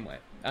here. Same way.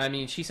 I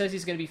mean, she says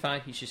he's going to be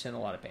fine. He's just in a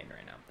lot of pain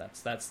right now.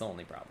 That's the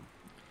only problem.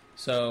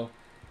 So,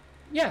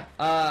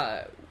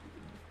 yeah.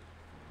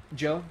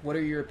 Joe, what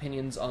are your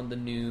opinions on the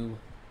new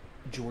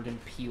Jordan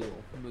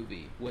Peele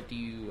movie? What do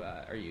you...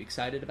 are you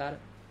excited about it?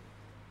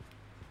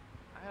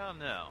 I don't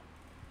know.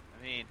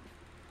 I mean...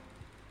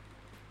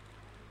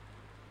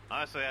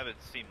 honestly, I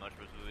haven't seen much of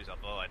his movies,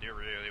 although I do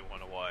really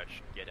want to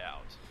watch Get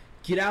Out.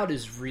 Get Out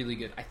is really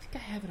good. I think I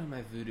have it on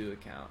my Vudu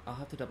account. I'll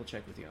have to double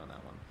check with you on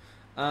that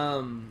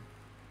one.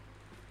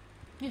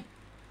 Yeah.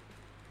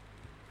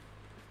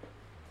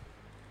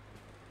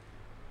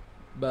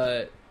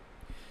 But,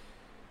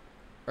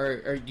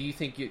 or do you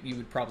think you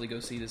would probably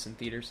go see this in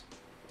theaters?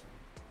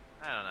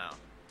 I don't know.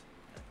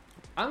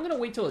 I'm going to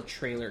wait till a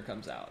trailer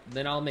comes out.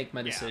 Then I'll make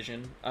my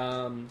decision.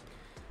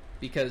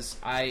 Because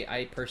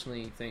I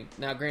personally think...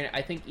 now, granted,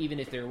 I think even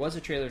if there was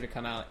a trailer to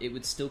come out, it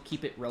would still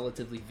keep it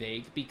relatively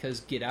vague, because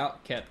Get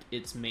Out kept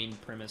its main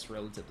premise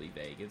relatively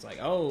vague. It's like,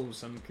 oh,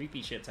 some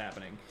creepy shit's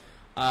happening.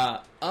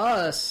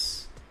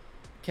 Us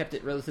kept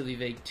it relatively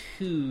vague,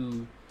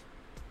 too.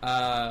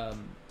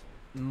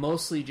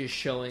 Mostly just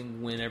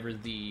showing whenever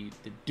the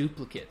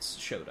duplicates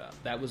showed up.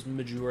 That was the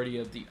majority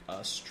of the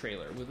Us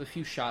trailer, with a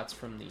few shots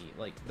from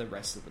the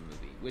rest of the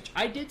movie, which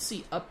I did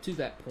see up to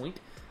that point.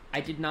 I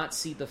did not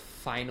see the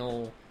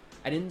final...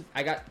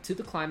 I got to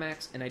the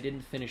climax, and I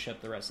didn't finish up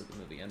the rest of the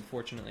movie.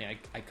 Unfortunately,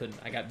 I couldn't.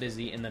 I got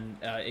busy, and then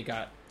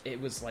it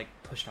was like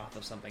pushed off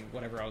of something,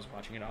 whatever I was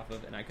watching it off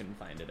of, and I couldn't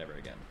find it ever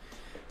again.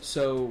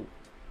 So,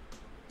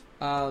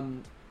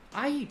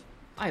 I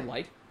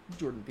like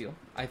Jordan Peele.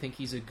 I think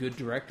he's a good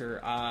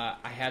director. I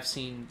have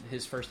seen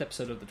his first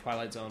episode of The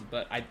Twilight Zone,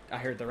 but I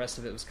heard the rest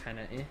of it was kind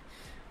of eh.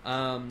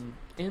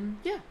 And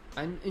yeah,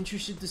 I'm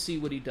interested to see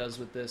what he does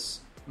with this,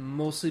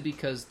 mostly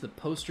because the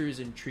poster is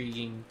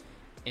intriguing,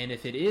 and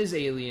if it is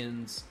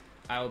aliens,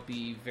 I'll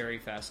be very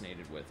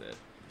fascinated with it.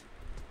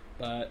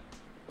 But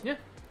yeah,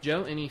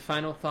 Joe, any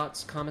final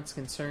thoughts, comments,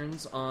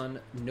 concerns on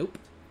Nope?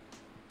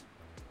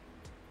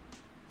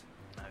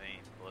 I mean,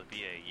 will it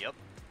be a yep?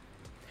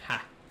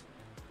 Ha!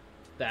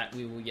 That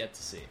we will yet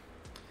to see.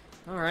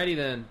 Alrighty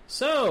then.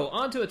 So,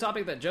 on to a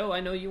topic that, Joe, I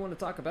know you want to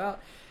talk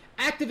about.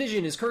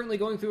 Activision is currently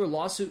going through a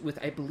lawsuit with,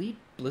 I believe,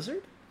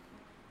 Blizzard?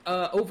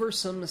 Over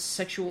some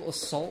sexual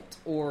assault,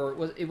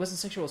 it wasn't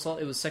sexual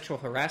assault, it was sexual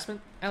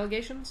harassment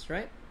allegations,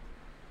 right?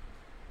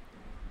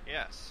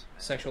 Yes.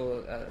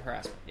 Sexual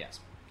harassment, yes.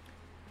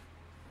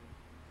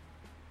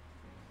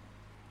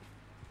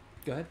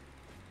 Go ahead.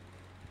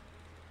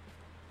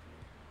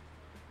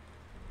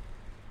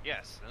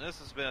 Yes, and this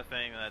has been a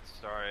thing that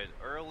started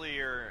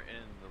earlier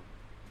in the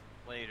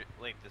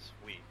late this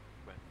week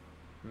when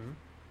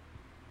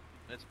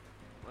it's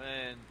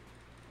when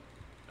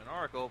an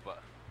article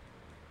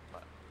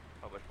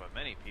published by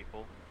many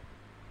people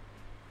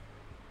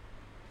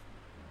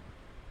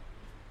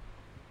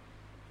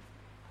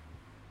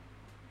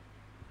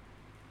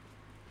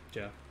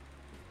Joe.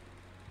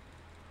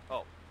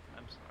 Oh,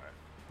 I'm sorry.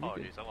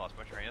 Apologies, I lost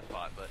my train of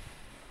thought, but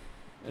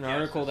an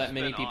article that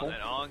many people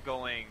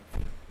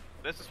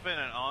this has been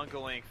an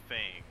ongoing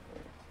thing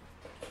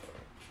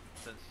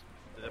since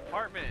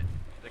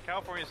the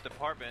California's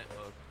Department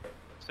of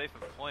Safe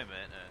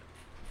Employment and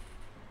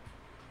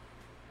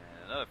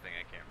another thing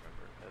I can't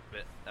remember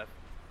have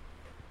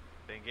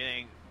been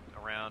getting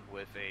around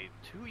with a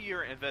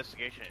 2-year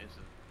investigation into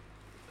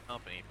the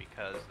company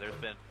because there's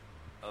been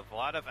a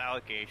lot of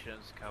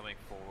allegations coming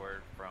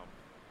forward from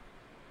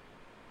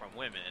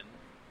women,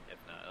 if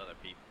not other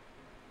people,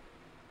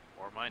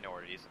 or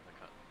minorities in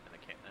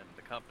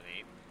the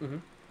company,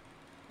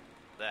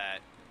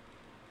 that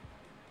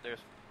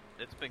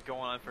it's been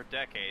going on for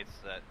decades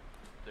that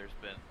there's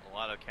been a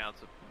lot of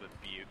counts of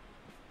abuse,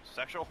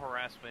 sexual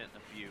harassment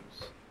and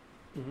abuse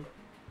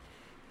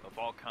of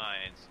all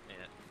kinds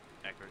in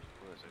Activision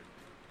Blizzard.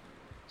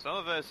 Some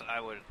of us I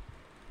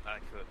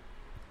could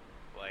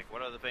like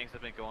what other things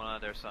have been going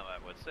on. There's some I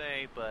would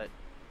say, but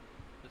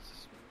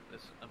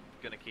I'm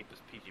gonna keep this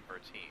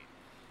PG-13.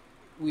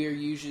 We are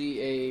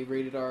usually a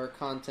rated R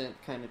content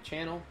kind of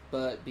channel,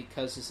 but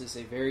because this is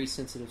a very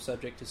sensitive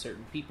subject to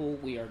certain people,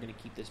 we are going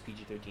to keep this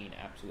PG-13,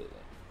 absolutely.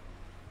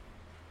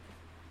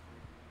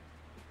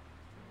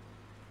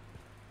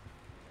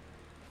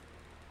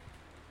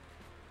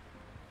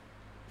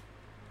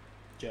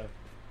 Joe.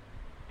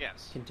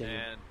 Yes. Continue.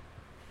 And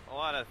a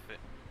lot of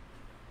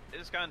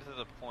it's gotten to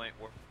the point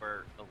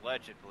where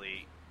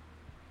allegedly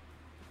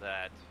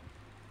that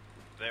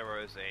there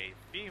was a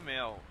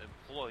female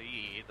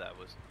employee that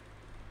was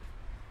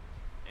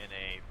in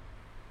a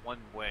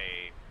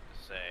one-way,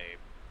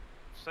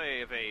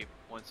 say of a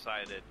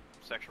one-sided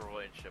sexual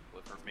relationship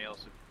with her male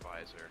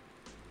supervisor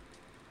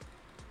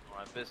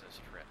on a business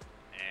trip,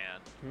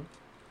 and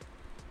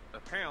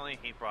apparently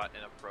he brought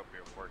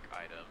inappropriate work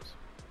items,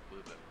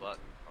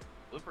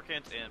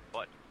 lubricant and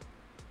butt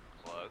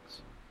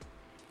plugs.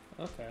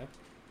 Okay.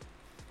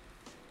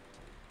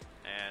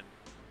 And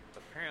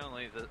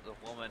apparently the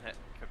woman had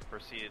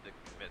proceeded to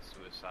commit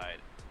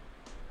suicide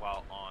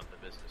while on the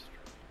business trip.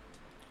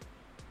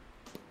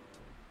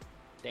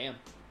 Damn.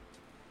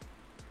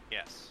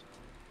 Yes.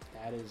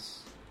 That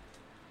is...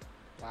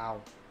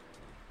 Wow.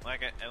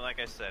 Like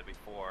I said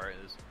before,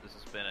 this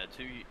has been a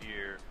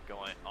 2-year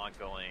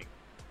ongoing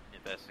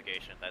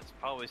investigation that's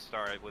probably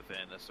started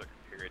within a certain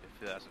period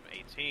of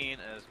 2018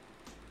 as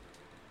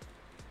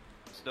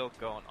still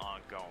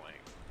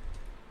ongoing.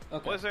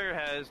 Okay. Blizzard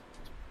has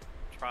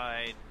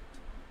tried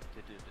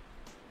to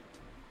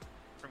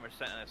pretty much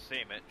sent a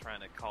statement trying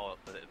to call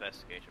the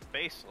investigation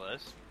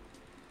baseless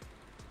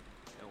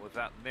and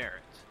without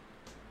merit.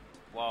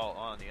 While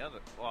on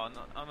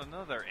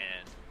another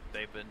end,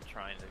 they've been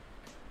trying to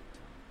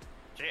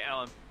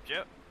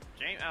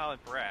James Allen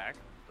Brack,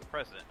 the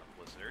president of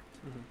Blizzard,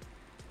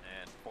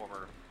 and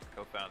former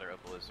co-founder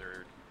of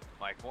Blizzard,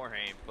 Mike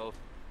Morhaime, both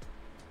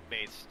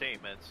made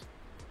statements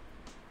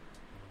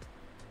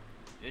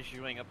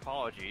issuing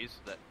apologies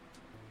that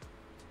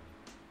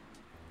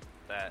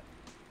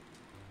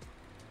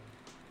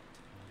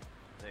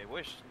they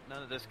wish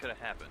none of this could have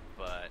happened,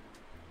 but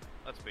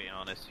let's be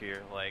honest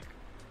here,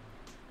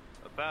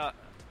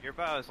 you're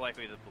about as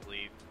likely to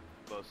believe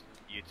most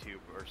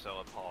YouTube or sell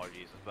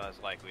apologies about as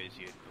likely as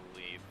you'd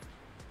believe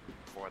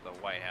for the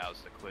White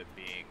House to quit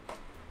being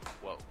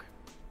woke.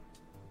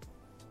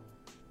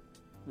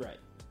 Right.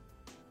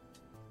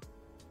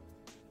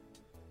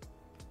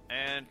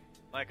 And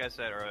like I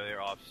said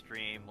earlier off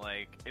stream,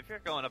 if you're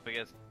going up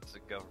against the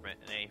government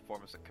in any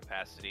form of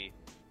capacity,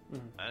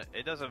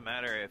 it doesn't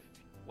matter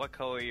what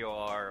color you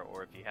are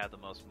or if you have the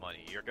most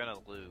money, you're gonna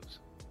lose.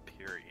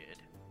 Period.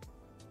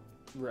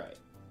 Right.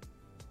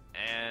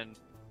 And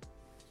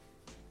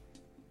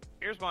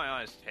here's my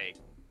honest take: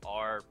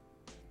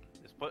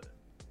 is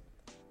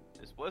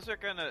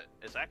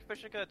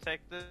Activision gonna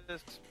take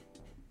this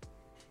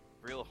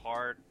real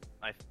hard?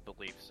 I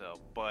believe so,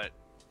 but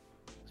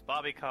is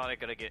Bobby Kotick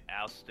gonna get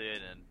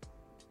ousted and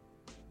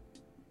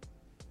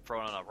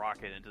thrown on a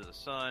rocket into the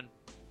sun?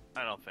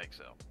 I don't think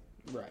so.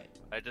 Right.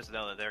 I just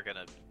know that they're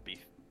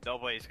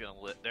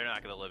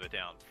not gonna live it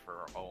down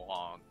for a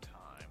long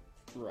time.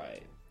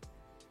 Right.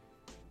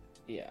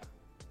 Yeah.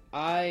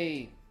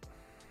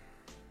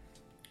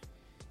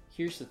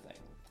 Here's the thing.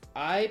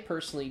 I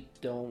personally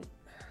don't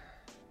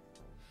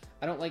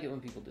like it when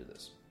people do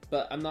this.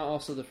 But I'm not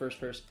also the first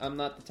person. I'm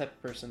not the type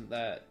of person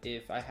that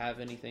if I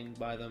have anything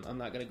by them, I'm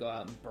not gonna go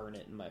out and burn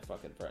it in my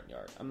fucking front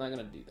yard. I'm not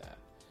gonna do that.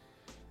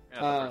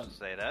 You're not the first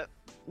to say that.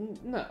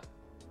 No,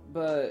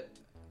 but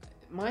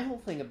my whole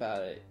thing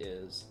about it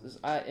is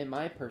in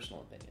my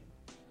personal opinion,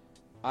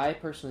 I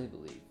personally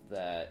believe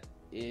that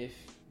if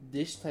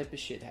this type of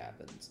shit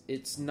happens,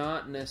 it's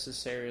not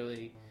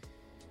necessarily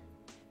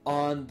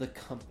on the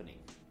company.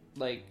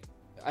 Like,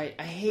 I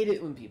hate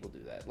it when people do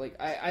that. Like,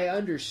 I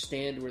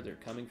understand where they're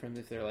coming from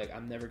if they're like,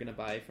 I'm never going to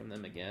buy from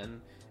them again,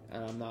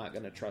 and I'm not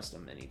going to trust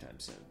them anytime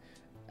soon.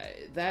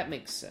 That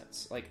makes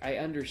sense. Like, I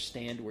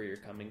understand where you're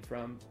coming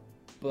from,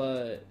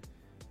 but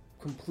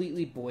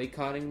completely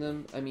boycotting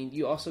them, I mean,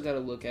 you also got to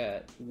look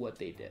at what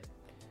they did,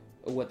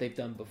 or what they've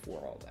done before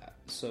all that.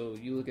 So,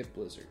 you look at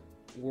Blizzard,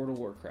 World of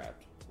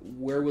Warcraft.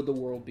 Where would the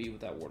world be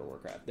without World of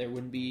Warcraft? There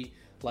wouldn't be,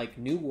 like,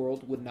 New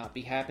World would not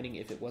be happening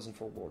if it wasn't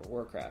for World of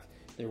Warcraft.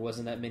 There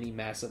wasn't that many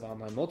massive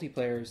online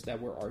multiplayers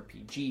that were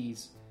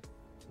RPGs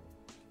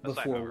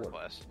before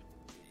World.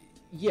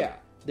 Yeah,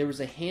 there was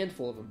a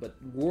handful of them, but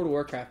World of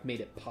Warcraft made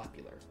it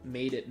popular,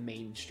 made it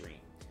mainstream.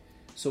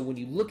 So when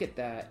you look at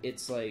that,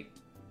 it's like,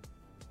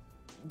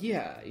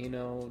 yeah, you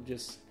know,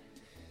 just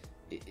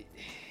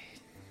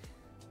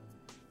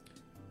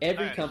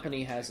every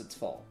company has its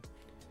fault.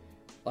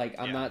 Like,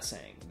 I'm not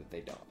saying that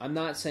they don't. I'm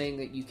not saying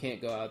that you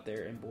can't go out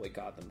there and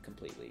boycott them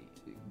completely.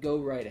 Go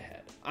right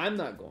ahead. I'm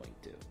not going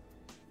to.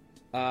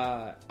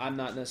 I'm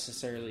not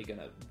necessarily going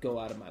to go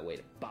out of my way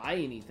to buy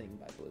anything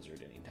by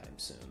Blizzard anytime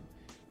soon.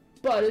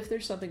 But if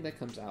there's something that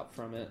comes out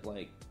from it,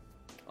 like,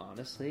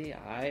 honestly,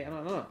 I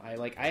don't know.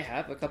 I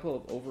have a couple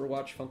of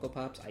Overwatch Funko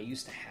Pops. I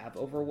used to have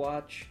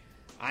Overwatch.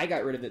 I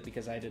got rid of it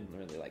because I didn't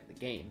really like the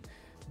game.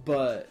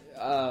 But,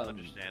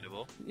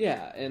 understandable.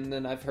 Yeah, and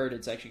then I've heard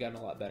it's actually gotten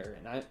a lot better,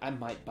 and I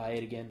might buy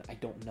it again. I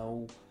don't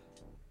know.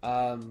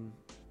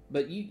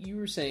 But you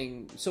were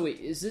saying, so wait,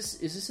 is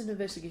this an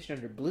investigation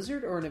under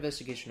Blizzard or an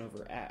investigation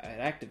over at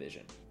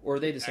Activision? Or are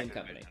they the same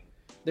company?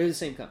 They're the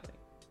same company.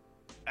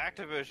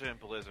 Activision,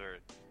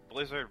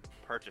 Blizzard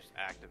purchased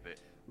Activision.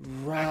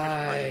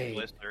 Right. Activision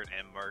purchased Blizzard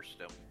and merged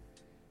them.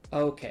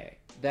 Okay,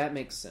 that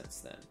makes sense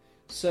then.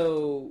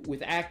 So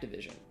with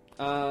Activision,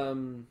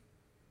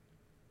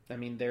 I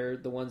mean, they're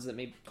the ones that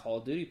made Call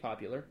of Duty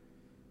popular.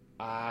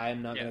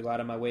 I'm not going to go out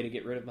of my way to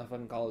get rid of my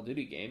fucking Call of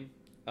Duty game.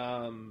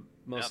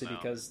 Mostly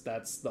because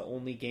that's the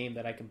only game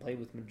that I can play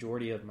with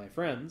majority of my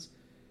friends.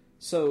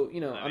 So, you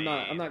know, I'm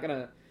not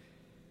gonna...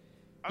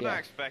 I'm not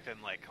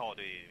expecting, like, Call of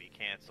Duty to be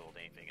canceled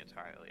anything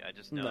entirely. I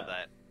just know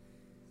that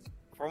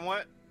from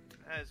what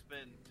has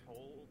been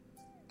told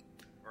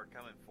or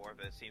coming forth,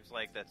 it seems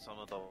like that some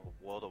of the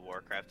World of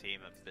Warcraft team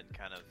have been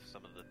kind of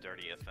some of the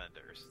dirty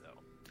offenders, though.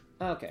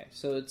 Okay,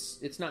 so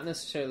it's not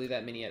necessarily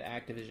that many at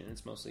Activision,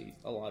 it's mostly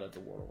a lot of the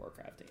World of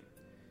Warcraft team.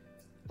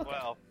 Okay.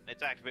 Well,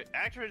 it's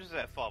Activision's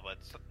at fault, but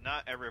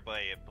not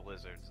everybody at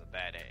Blizzard's a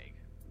bad egg.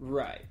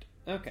 Right.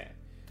 Okay.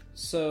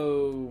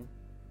 So,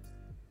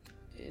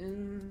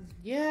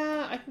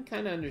 yeah, I can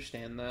kind of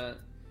understand that.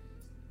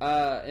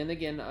 And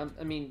again,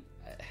 I mean,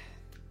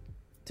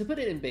 to put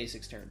it in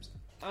basics terms,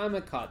 I'm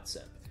a COD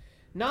simp.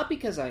 Not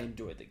because I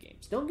enjoy the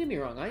games. Don't get me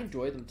wrong, I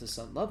enjoy them to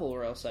some level,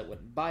 or else I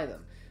wouldn't buy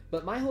them.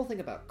 But my whole thing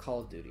about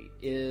Call of Duty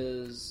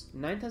is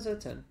 9 times out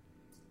of 10,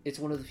 it's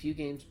one of the few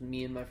games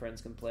me and my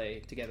friends can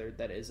play together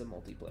that is a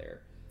multiplayer.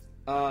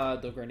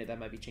 Though granted, that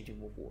might be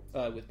changing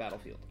with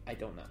Battlefield. I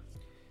don't know.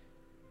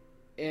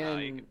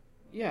 And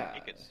you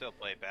can still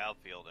play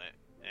Battlefield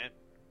and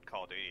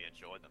Call of Duty and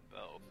enjoy them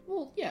both.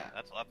 Well, yeah.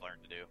 That's what I've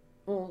learned to do.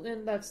 Well,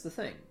 and that's the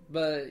thing.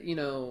 But, you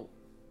know,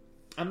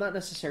 I'm not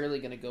necessarily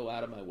going to go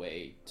out of my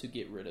way to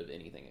get rid of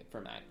anything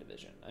from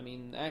Activision. I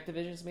mean,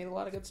 Activision's made a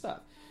lot of good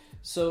stuff.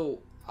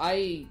 So,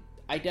 I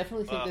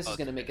definitely think this is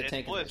going to make a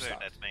tank in their Blizzard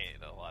stock. that's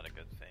made a lot of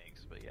good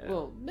things, but yeah.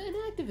 Well, man,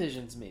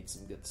 Activision's made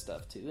some good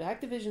stuff, too.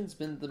 Activision's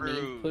been the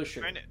main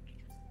pusher.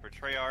 For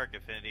Treyarch,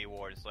 Infinity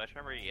Ward, /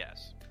 Memory,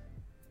 yes.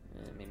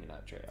 Maybe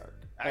not Treyarch.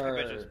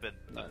 Activision's been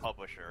the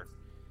publisher.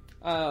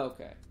 Oh,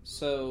 okay.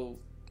 So,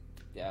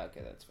 yeah,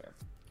 okay, that's fair.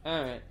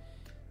 Alright.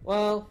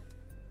 Well,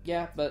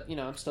 yeah, but, you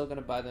know, I'm still going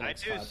to buy the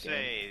next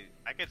game.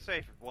 I could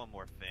say one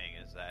more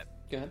thing, is that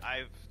Go ahead.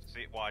 I've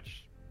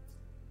watched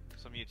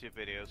some YouTube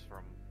videos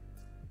from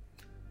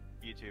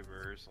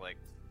YouTubers, like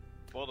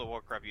World of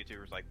Warcraft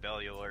YouTubers like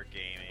Bellular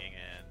Gaming,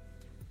 and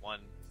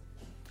one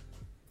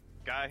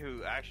guy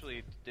who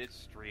actually did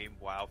stream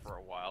WoW for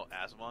a while,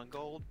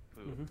 Asmongold,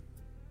 who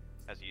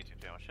has a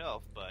YouTube channel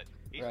shelf, but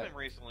he's been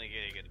recently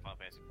getting into Final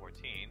Fantasy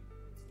 14.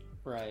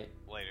 Right.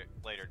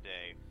 Later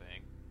day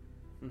thing.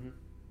 Mm-hmm.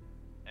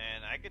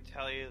 And I could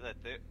tell you that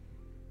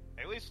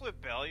at least with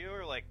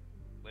Bellular, like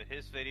with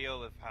his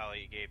video of how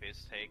he gave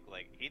his take,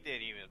 like he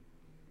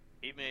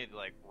made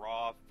like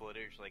raw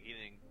footage, like he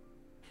didn't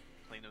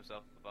clean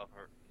himself up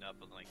or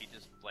nothing, like he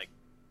just like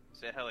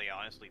said how he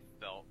honestly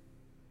felt.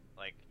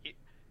 Like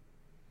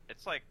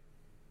it's like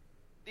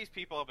these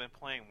people have been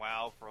playing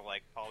WoW for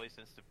like probably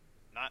since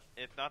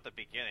if not the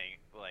beginning,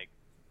 like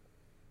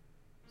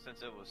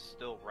since it was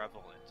still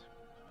relevant.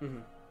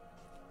 Mm-hmm.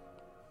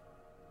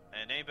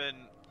 And they've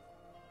been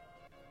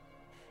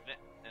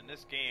and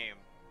this game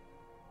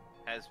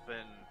has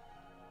been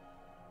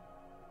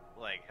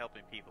like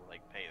helping people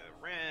like pay the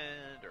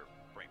rent or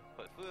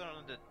put food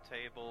on the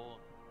table.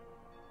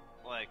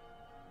 Like,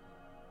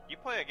 you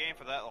play a game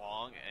for that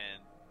long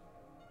and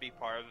be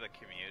part of the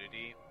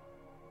community,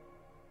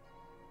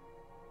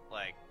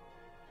 like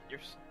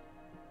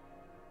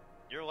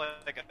you're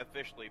like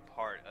officially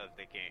part of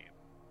the game,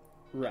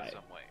 right? In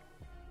some way.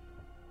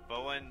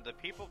 But when the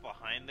people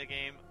behind the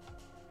game,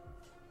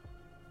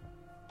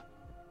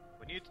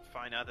 when you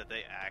find out that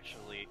they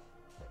actually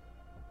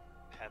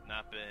have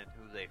not been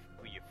who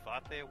you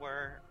thought they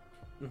were,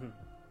 mm-hmm.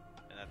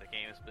 and that the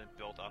game has been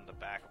built on the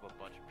back of a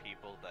bunch of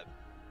people that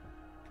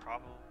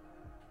probably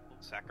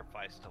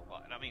sacrificed a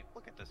lot. And I mean,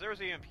 look at this. There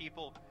was even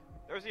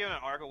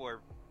an article where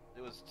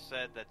it was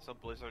said that some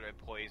Blizzard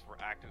employees were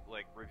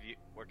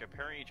were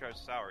comparing each other's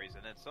salaries,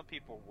 and then some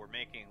people were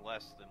making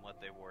less than what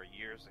they were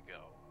years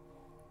ago.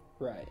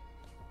 Right.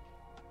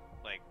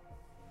 Like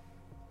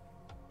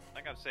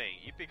I'm saying,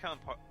 you become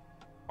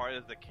part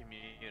of the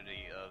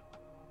community of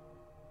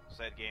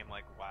said game,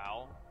 like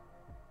WoW.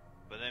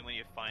 But then when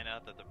you find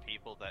out that the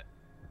people that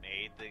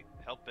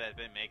have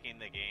been making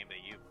the game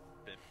that you've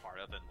been part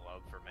of and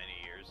loved for many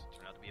years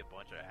turn out to be a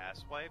bunch of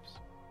asswipes.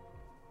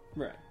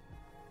 Right.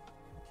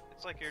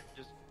 It's like you're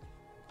just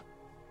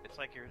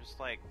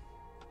like,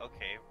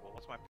 okay, well,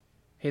 what's my...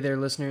 Hey there,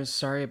 listeners.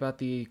 Sorry about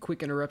the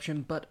quick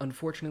interruption, but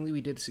unfortunately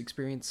we did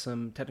experience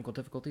some technical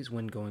difficulties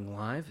when going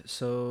live,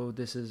 so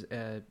this is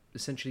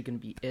essentially going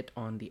to be it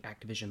on the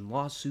Activision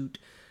lawsuit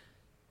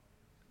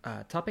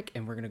topic,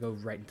 and we're going to go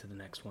right into the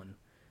next one.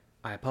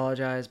 I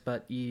apologize,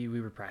 but we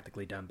were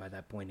practically done by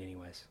that point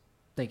anyways.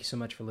 Thank you so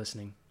much for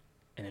listening,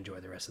 and enjoy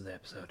the rest of the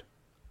episode.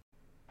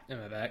 Am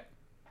I back?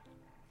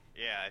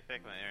 Yeah, I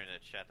think my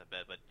internet shut the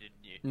bed, but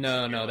didn't you...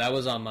 No, that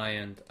was on my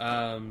end.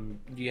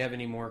 Do you have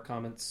any more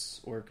comments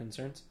or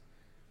concerns?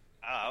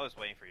 I was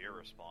waiting for your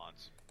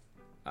response.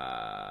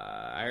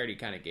 I already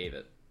kind of gave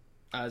it.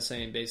 I was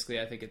saying,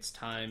 basically, I think it's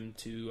time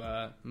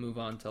to move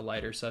on to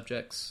lighter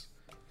subjects.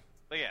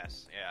 But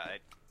yes, yeah.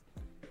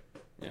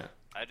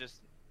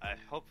 I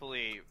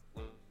hopefully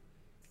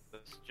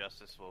this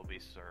justice will be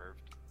served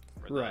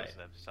for those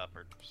that have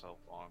suffered for so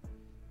long.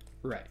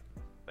 Right.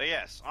 But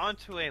yes, on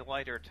to a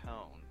lighter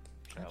tone.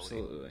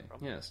 Absolutely,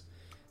 yes.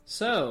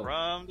 So,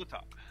 from the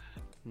top.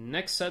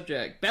 Next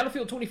subject.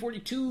 Battlefield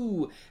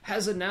 2042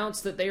 has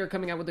announced that they are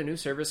coming out with a new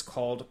service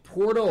called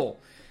Portal.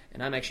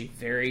 And I'm actually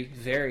very,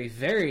 very,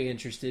 very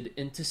interested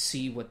in to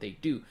see what they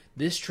do.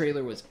 This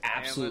trailer was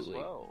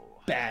absolutely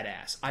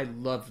badass. I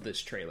loved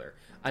this trailer.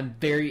 I'm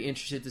very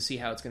interested to see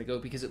how it's going to go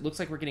because it looks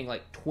like we're getting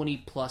like 20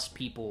 plus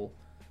people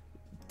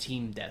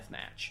team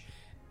deathmatch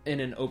in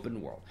an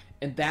open world.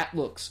 And that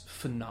looks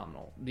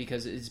phenomenal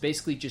because it's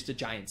basically just a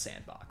giant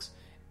sandbox.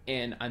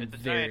 And it's a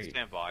giant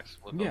sandbox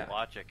with a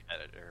logic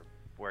editor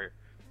where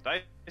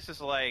DICE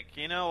is like,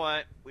 you know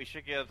what, we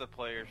should give the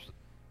players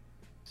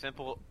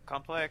simple,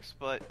 complex,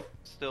 but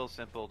still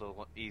simple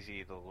to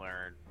easy to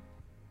learn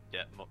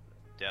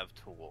dev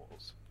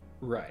tools.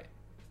 Right.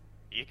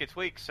 You could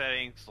tweak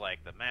settings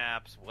like the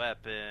maps,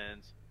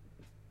 weapons,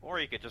 or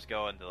you could just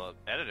go into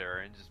the editor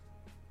and just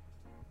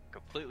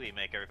completely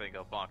make everything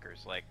go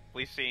bonkers. Like,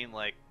 we've seen,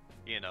 like,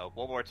 you know,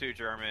 World War II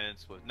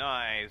Germans with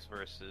knives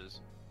versus,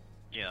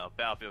 you know,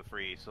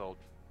 Battlefield-free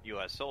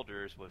U.S.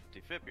 soldiers with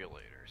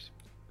defibrillators.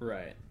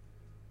 Right.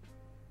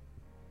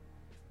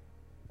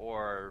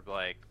 Or,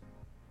 like,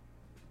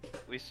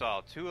 we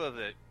saw two of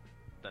the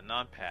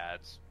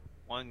non-pads.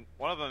 One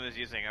of them is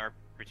using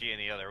RPG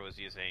and the other was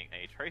using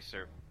a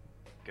tracer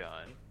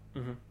gun,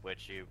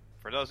 which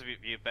for those of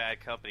you bad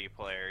company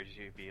players,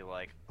 you'd be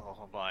like,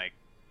 oh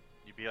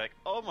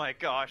my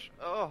gosh,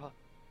 oh.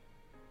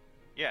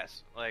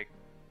 Yes, like,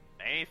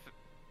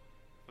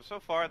 so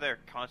far they're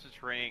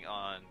concentrating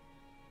on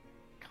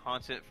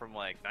content from,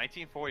 like,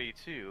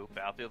 1942,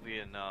 Battlefield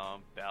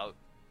Vietnam,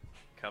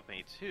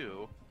 Company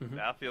 2,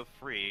 Battlefield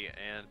 3,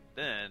 and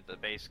then the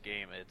base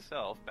game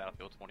itself,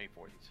 Battlefield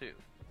 2042.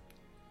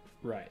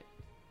 Right.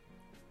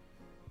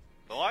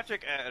 The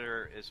logic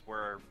editor is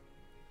where,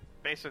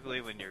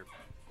 basically, when you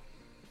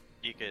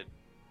could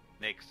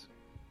make... It's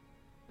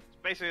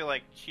basically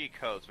like cheat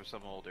codes for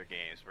some older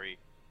games, where if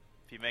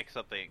you make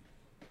something...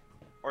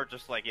 Or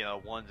just like, you know,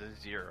 1 to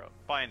 0.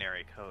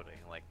 Binary coding.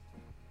 Like,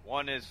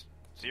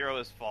 0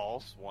 is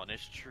false, 1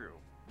 is true.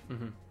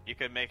 You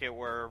could make it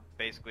where,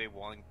 basically,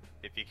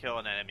 if you kill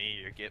an enemy,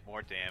 you get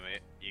more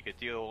damage. You could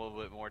deal a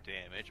little bit more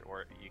damage,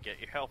 or you get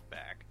your health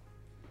back.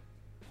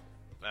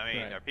 I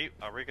mean,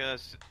 are we gonna...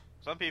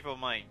 Some people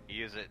might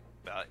use it,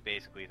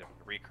 basically, to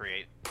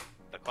recreate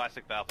the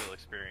classic Battlefield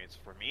experience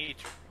from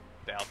each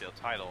Battlefield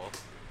title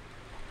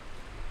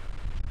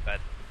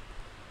that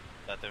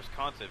there's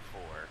content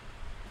for.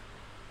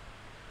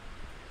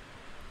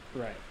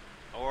 Right.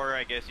 Or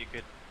I guess you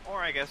could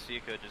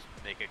just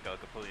make it go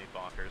completely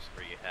bonkers,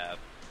 where you have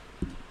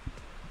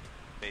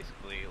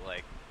basically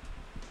like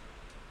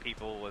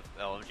people with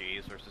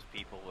LMGs versus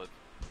people with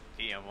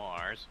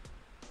DMRs.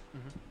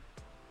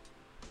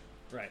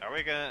 Right. Are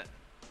we gonna?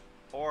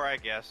 Or I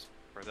guess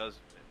for those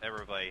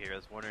everybody here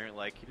is wondering,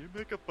 like, can you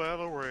make a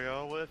battle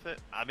royale with it?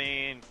 I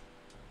mean,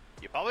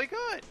 you probably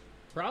could.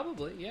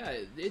 Probably, yeah.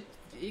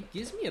 It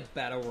gives me a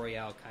battle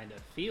royale kind of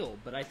feel,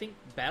 but I think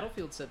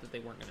Battlefield said that they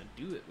weren't going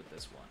to do it with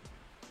this one.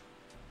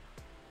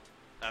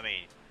 I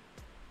mean,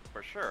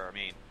 for sure. I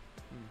mean,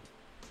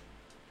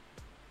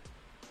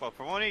 well,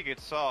 from what you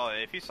saw,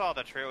 if you saw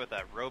the trailer with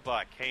that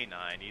robot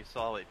K9, you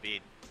saw it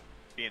being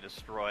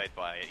destroyed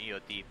by an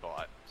EOD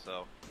bot.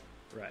 So,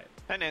 right.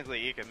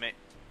 Technically, you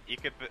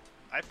could.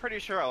 I'm pretty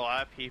sure a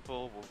lot of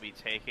people will be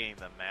taking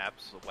the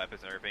maps, the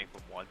weapons, and everything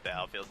from one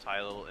Battlefield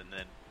title, and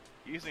then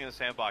using the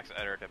sandbox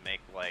editor to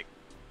make, like,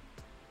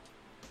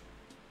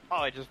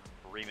 probably just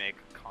remake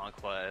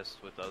Conquest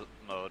with those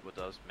mode with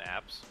those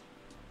maps,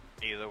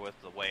 either with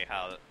the way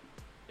how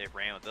they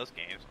ran with those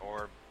games,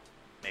 or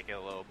make it a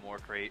little more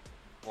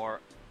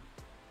more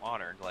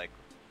modern. Like,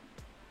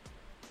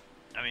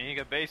 I mean, you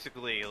could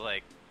basically,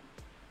 like,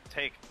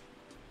 take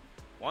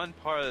one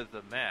part of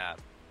the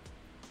map,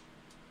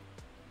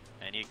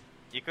 and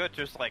you could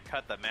just, like,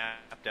 cut the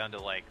map down to,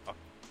 like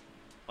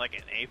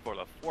an eighth or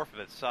the fourth of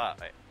its size,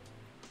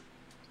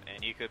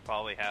 and you could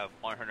probably have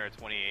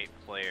 128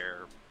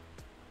 player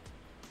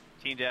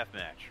team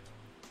deathmatch,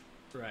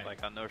 right?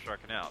 Like on No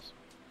Shark Canals.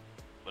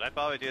 Would I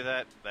probably do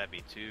that? That'd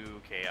be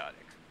too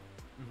chaotic.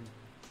 Mm-hmm.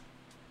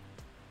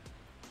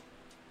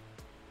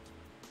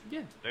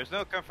 Yeah. There's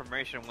no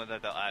confirmation whether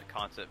they'll add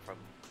content from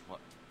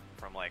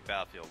like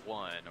Battlefield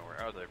 1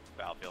 or other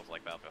Battlefields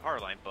like Battlefield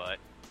Hardline, but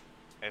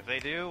if they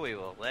do, we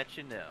will let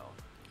you know.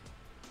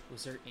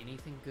 Was there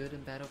anything good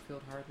in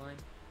Battlefield Hardline?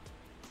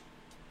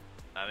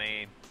 I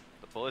mean,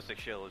 the ballistic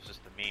shield was just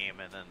a meme,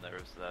 and then there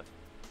was the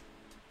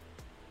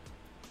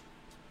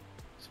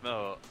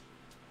smoke,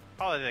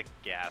 probably the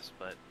gas,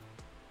 but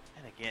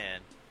and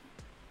again,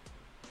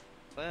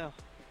 well,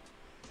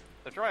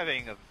 the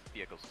driving of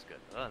vehicles is good.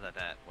 Other than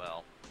that,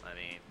 well, I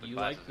mean, you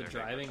like the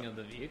driving of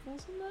the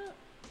vehicles in that?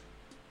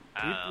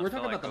 We're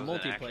talking about the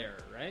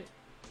multiplayer, right?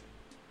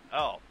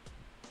 Oh,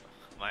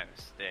 my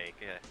mistake.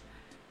 Yeah.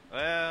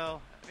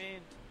 Well, I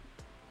mean,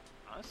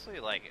 honestly,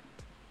 like,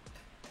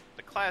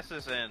 the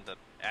classes and the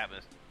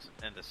atmosphere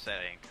and the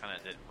setting kind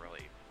of didn't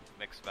really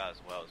mix about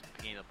as well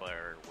as peanut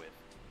butter with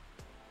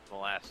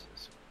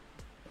molasses.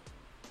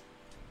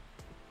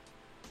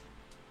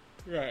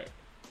 Right.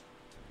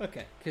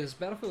 Okay, because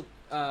Battlefield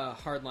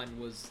Hardline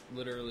was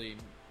literally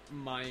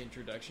my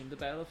introduction to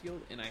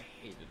Battlefield, and I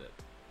hated it.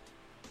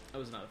 I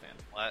was not a fan.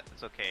 Well,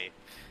 it's okay.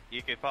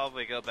 You could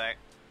probably go back.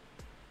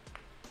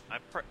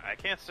 I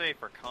can't say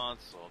for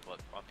console, but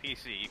on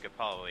PC you could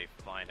probably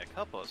find a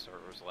couple of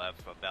servers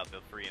left from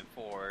Battlefield 3 and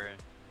 4.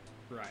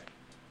 Right.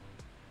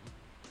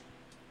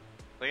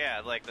 But yeah,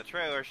 like, the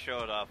trailer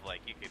showed off, like,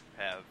 you could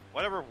have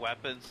whatever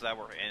weapons that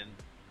were in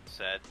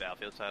said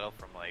Battlefield title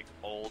from, like,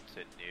 old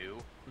to new.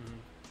 Mm-hmm.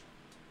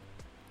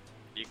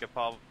 You could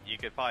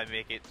probably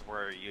make it to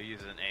where you're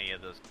using any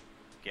of those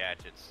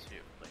gadgets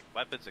too, like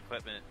weapons,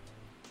 equipment,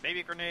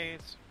 maybe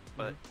grenades,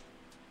 but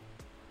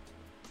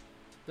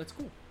that's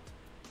cool.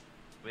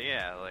 But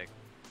yeah, like,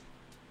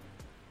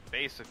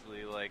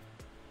 basically, like,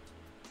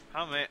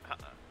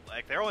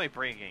 like, they're only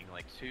bringing,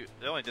 like, two.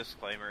 The only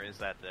disclaimer is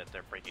that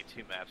they're bringing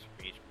 2 maps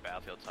from each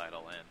Battlefield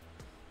title, and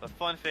the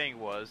fun thing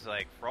was,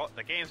 like, for all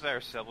the games that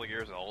are several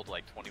years old,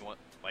 like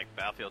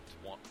Battlefield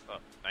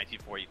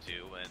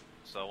 1942 and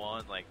so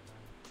on, like,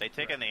 they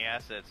taken the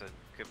assets and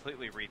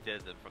completely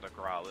redid them from the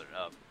ground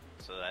up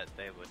so that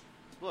they would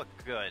look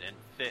good and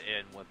fit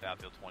in with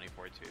Battlefield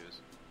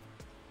 2042's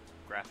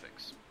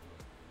graphics.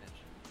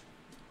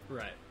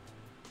 Right.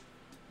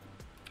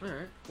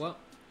 Alright, well,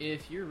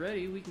 if you're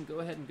ready, we can go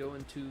ahead and go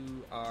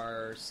into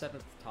our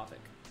 7th topic.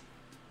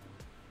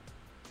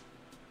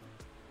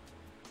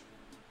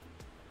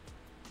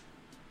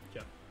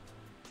 Joe.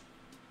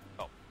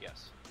 Oh,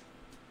 yes.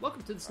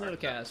 Welcome to the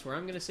Snodacast, where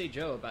I'm going to say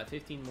Joe about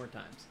 15 more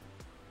times.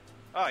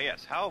 Oh,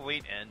 yes,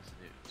 Halloween ends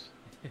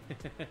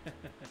news.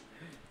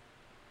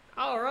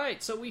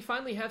 Alright, so we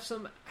finally have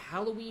some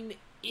Halloween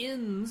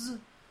ends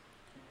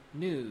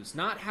news.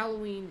 Not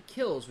Halloween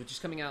Kills, which is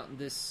coming out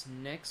this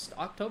next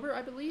October,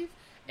 I believe.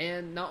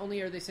 And not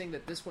only are they saying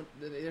that this one,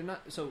 they're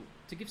not, so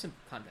to give some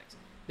context,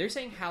 they're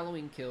saying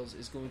Halloween Kills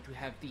is going to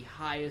have the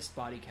highest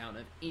body count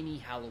of any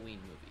Halloween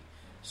movie.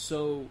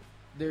 So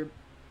there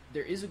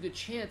is a good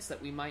chance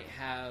that we might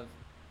have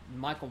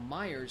Michael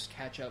Myers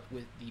catch up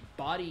with the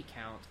body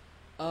count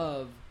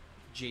of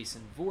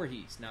Jason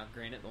Voorhees. Now,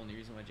 granted, the only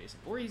reason why Jason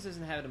Voorhees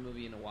hasn't had a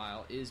movie in a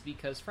while is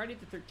because Friday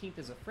the 13th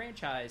as a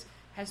franchise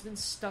has been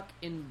stuck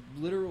in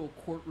literal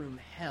courtroom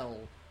hell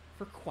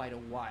for quite a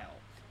while.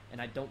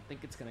 And I don't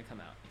think it's going to come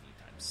out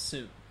anytime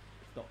soon.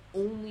 The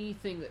only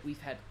thing that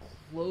we've had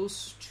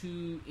close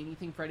to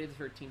anything Friday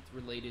the 13th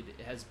related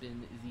has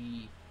been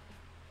the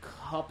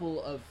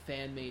couple of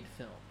fan-made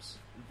films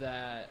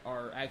that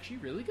are actually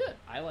really good.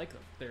 I like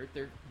them.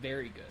 They're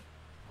very good.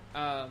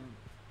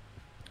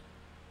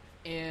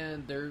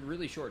 And they're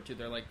really short too.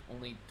 They're like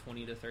only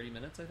 20 to 30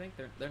 minutes, I think.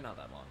 They're not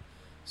that long.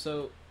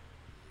 So,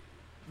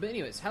 but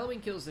anyways,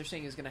 Halloween Kills, they're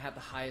saying, is going to have the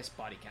highest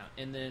body count.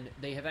 And then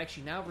they have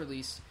actually now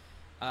released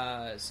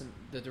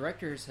the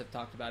directors have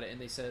talked about it, and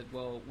they said,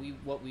 well,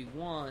 what we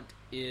want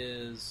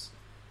is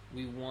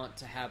we want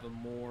to have a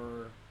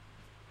more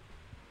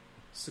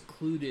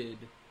secluded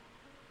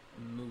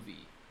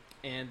movie.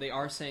 And they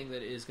are saying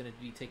that it is going to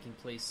be taking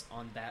place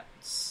on that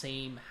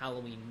same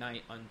Halloween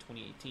night on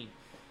 2018.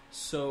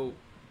 So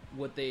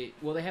they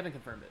haven't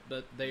confirmed it,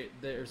 but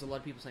there's a lot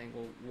of people saying,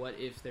 well, what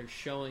if they're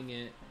showing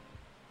it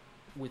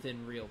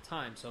within real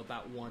time, so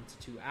about 1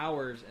 to 2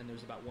 hours, and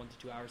there's about 1 to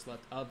 2 hours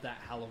left of that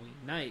Halloween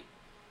night.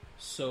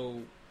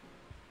 So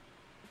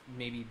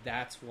maybe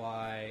that's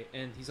why.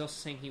 And he's also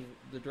saying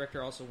the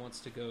director also wants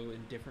to go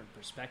in different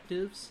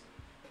perspectives,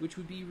 which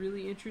would be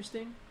really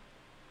interesting.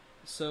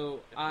 So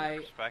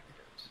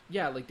perspectives.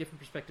 Yeah, like different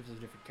perspectives of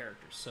different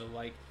characters. So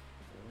like,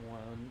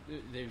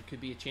 there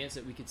could be a chance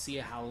that we could see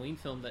a Halloween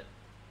film that,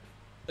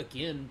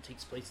 again,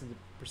 takes place in the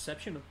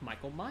perception of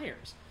Michael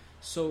Myers.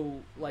 So,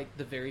 like,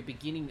 the very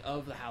beginning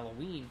of the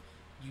Halloween,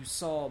 you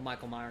saw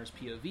Michael Myers'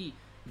 POV.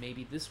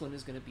 Maybe this one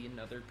is going to be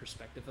another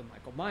perspective of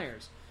Michael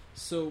Myers.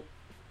 So,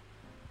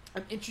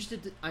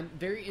 I'm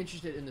very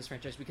interested in this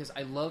franchise because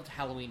I loved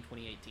Halloween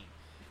 2018.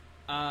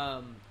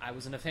 I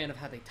wasn't a fan of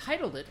how they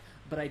titled it,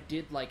 but I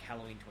did like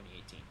Halloween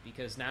 2018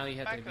 because now you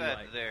have to be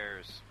like,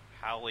 there's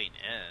Halloween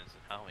Ends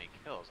and Halloween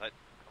Kills. I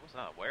was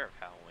not aware of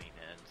Halloween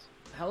Ends.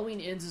 Halloween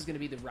Ends is going to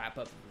be the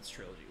wrap-up of this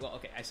trilogy. Well,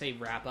 okay, I say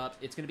wrap-up.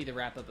 It's going to be the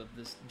wrap-up of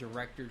this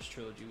director's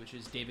trilogy, which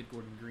is David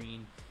Gordon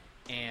Green,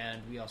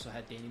 and we also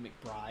had Danny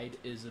McBride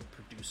is a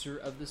producer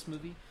of this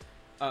movie,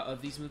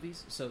 of these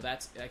movies, so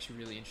that's actually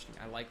really interesting.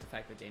 I like the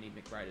fact that Danny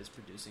McBride is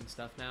producing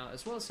stuff now,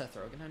 as well as Seth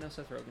Rogen. I know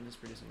Seth Rogen is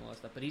producing a lot of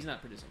stuff, but he's not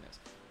producing this.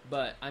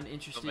 But I'm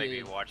interested... So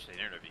maybe watch the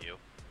interview.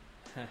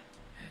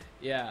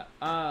 Yeah.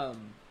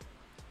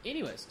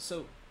 Anyways,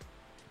 so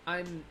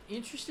I'm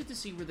interested to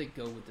see where they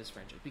go with this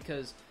franchise,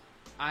 because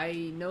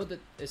I know that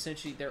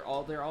essentially they're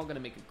all going to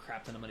make a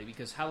crap ton of money,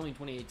 because Halloween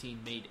 2018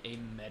 made a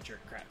major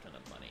crap ton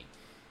of money,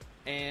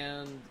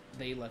 and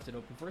they left it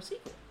open for a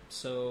sequel.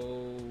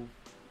 So,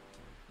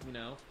 you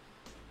know,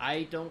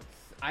 I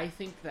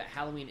think that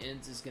Halloween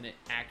Ends is going to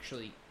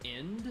actually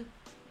end.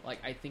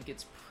 Like, I think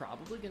it's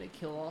probably going to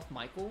kill off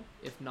Michael,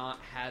 if not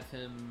have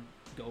him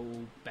go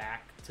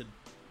back to,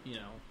 you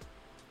know,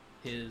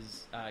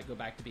 go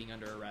back to being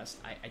under arrest.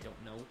 I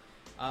don't know.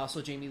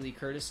 Also, Jamie Lee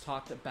Curtis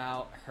talked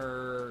about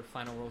her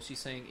final role. She's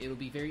saying it'll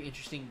be very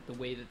interesting the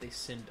way that they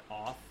send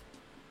off.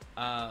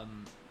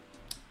 I'm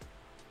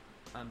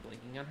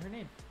blanking on her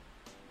name.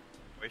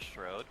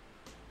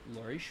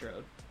 Laurie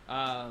Strode.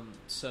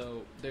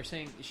 So they're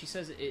saying, she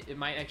says it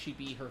might actually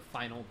be her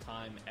final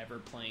time ever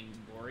playing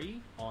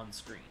Laurie on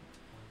screen,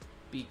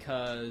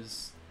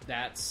 because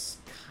that's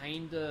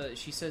kinda,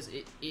 she says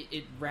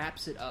it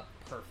wraps it up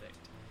perfect,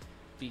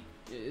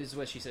 is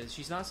what she says.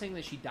 She's not saying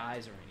that she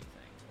dies or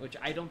anything, which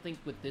I don't think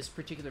with this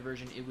particular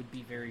version it would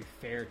be very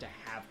fair to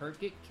have her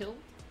get killed.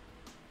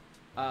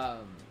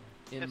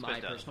 In my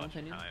personal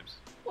opinion.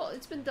 Well,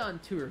 it's been done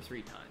 2 or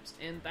 3 times,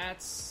 and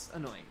that's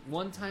annoying.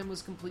 One time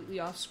was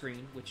completely off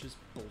screen, which is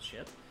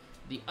bullshit.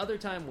 The other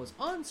time was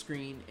on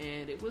screen,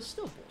 and it was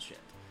still bullshit.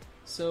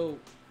 So,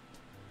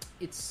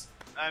 it's...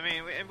 I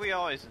mean, we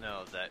always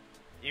know that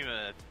even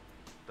if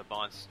the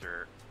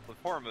monster... With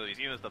horror movies,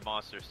 even if the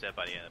monster's dead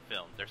by the end of the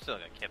film, they're still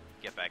going to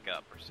get back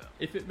up or so.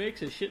 If it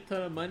makes a shit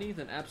ton of money,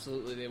 then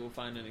absolutely they will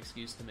find an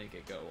excuse to make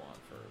it go on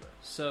further.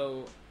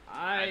 So,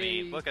 I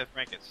mean, look at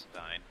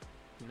Frankenstein.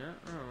 Not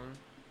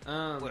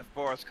wrong. With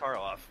Boris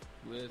Karloff.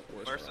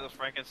 First it was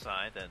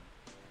Frankenstein, then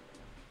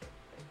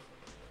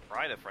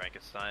Bride of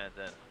Frankenstein, and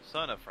then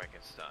Son of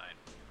Frankenstein.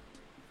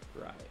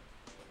 Right.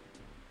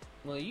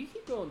 Well, you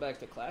keep going back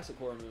to classic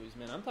horror movies,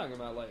 man. I'm talking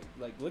about,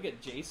 like look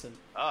at Jason.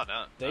 Oh,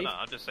 no.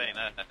 I'm just saying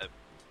that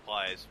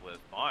applies with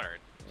modern,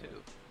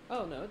 too.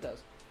 Oh, no, it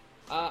does.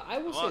 I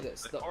will say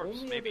this. The corpse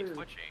only may other... be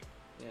twitching.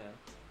 Yeah.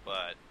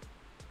 But...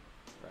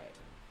 Right.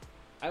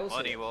 I will say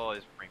money will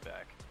always bring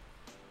back.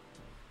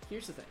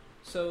 Here's the thing.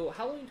 So,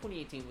 Halloween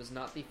 2018 was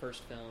not the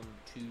first film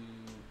to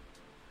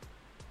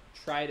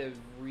try to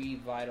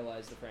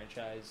revitalize the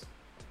franchise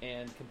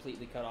and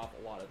completely cut off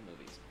a lot of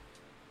movies.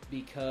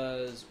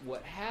 Because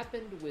what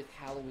happened with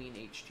Halloween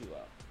H2O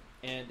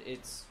and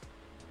its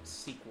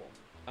sequel,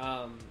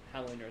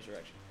 Halloween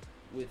Resurrection,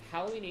 with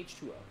Halloween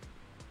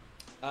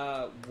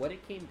H2O, what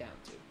it came down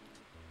to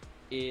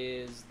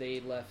is they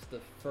left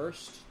the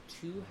first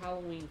 2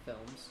 Halloween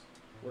films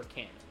were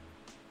canon.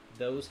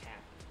 Those happened.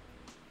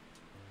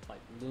 Like,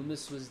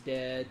 Loomis was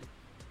dead,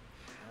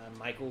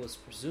 Michael was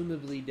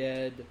presumably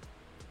dead,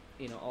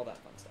 you know, all that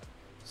fun stuff.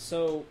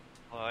 So...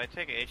 Well, I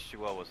take it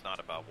H2O was not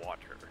about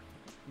water.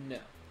 No.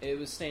 It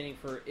was standing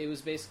for... It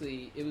was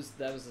basically...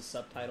 That was the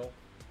subtitle.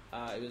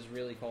 It was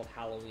really called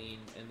Halloween,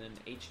 and then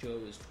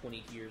H2O was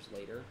 20 years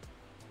later.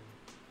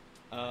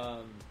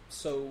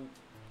 So,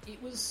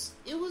 it was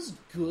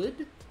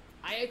good.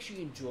 I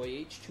actually enjoy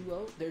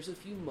H2O. There's a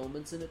few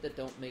moments in it that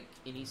don't make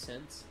any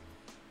sense.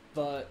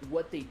 But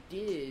what they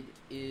did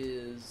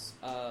is,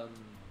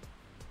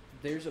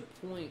 there's a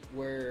point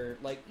where,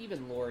 like,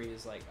 even Laurie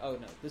is like, oh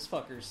no, this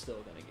fucker's still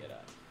gonna get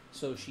up.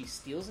 So she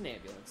steals an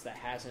ambulance that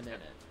has him in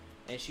it,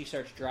 and she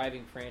starts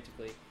driving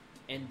frantically,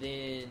 and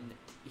then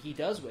he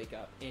does wake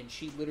up, and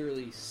she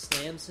literally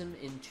slams him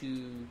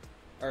into,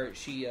 or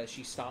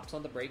she stops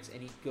on the brakes,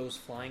 and he goes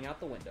flying out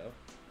the window,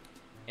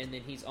 and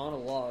then he's on a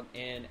log,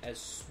 and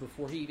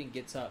before he even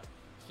gets up,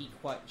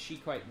 she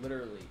quite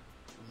literally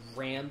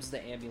rams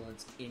the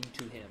ambulance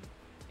into him,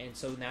 and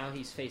so now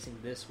he's facing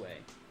this way,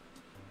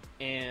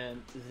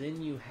 and then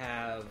you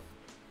have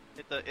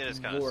it is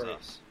kind of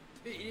sus.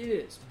 It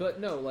is, but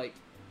no, like,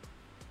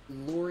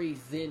 Laurie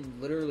then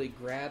literally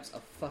grabs a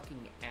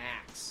fucking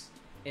axe,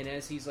 and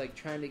as he's like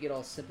trying to get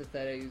all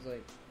sympathetic,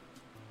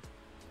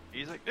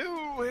 he's like,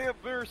 no, have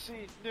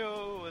mercy,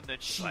 no, and then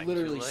she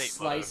literally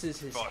slices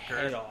his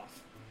head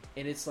off.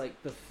 And it's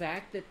like, the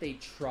fact that they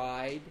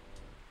tried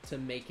to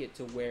make it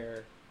to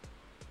where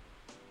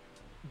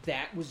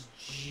that was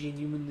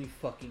genuinely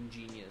fucking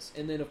genius.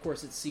 And then, of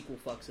course, its sequel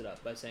fucks it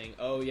up by saying,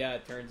 oh yeah,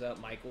 it turns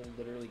out Michael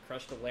literally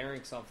crushed the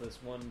larynx off this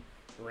one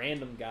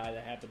random guy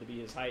that happened to be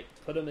his height,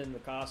 put him in the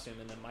costume,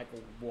 and then Michael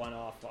went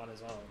off on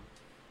his own.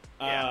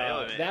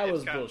 Yeah, that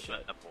was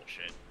bullshit.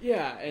 Bullshit.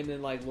 Yeah, and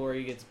then, like,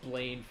 Laurie gets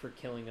blamed for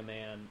killing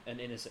an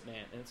innocent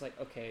man. And it's like,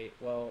 okay,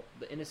 well,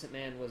 the innocent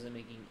man wasn't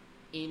making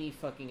any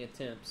fucking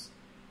attempts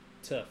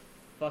to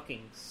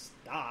fucking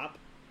stop.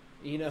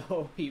 You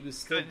know, he was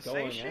still couldn't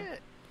going. Say shit.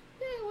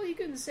 Yeah, well, he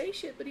couldn't say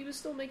shit, but he was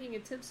still making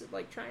attempts at,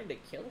 like, trying to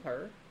kill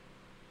her.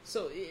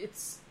 So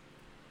it's...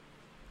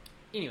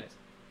 Anyways,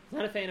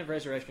 not a fan of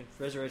Resurrection.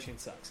 Resurrection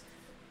sucks.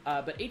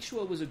 But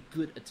H2O was a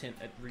good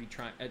attempt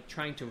at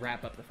trying to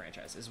wrap up the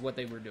franchise, is what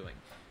they were doing.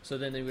 So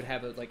then they would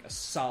have a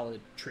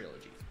solid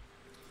trilogy.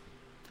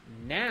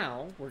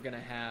 Now we're going to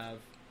have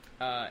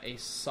a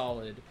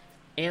solid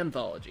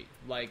anthology.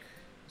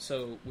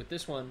 So with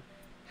this one,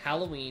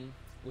 Halloween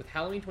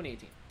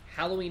 2018.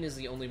 Halloween is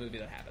the only movie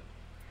that happened.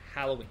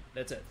 Halloween.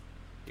 That's it.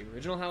 The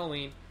original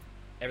Halloween.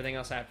 Everything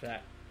else after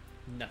that,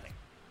 nothing.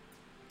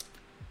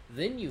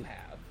 Then you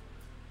have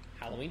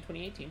Halloween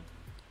 2018,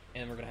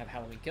 and we're going to have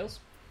Halloween Kills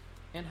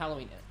and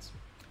Halloween Ends.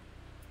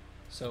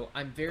 So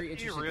I'm very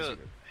interested to see it.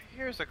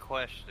 Here's a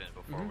question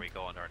before we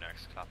go on to our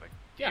next topic.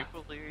 Do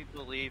you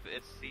believe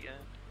it's the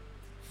end?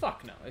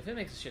 Fuck no. If it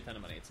makes a shit ton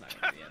of money, it's not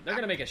going to be the end. They're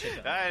going to make a shit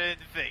ton. I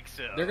didn't think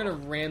so. They're going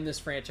to ram this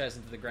franchise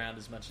into the ground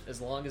as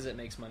long as it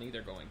makes money.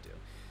 They're going to.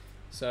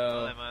 So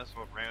well, they might as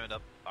well ram it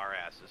up our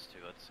asses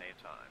too at the same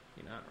time.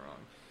 You're not wrong.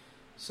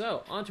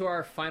 So on to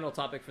our final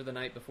topic for the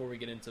night before we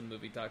get into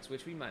movie talks,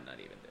 which we might not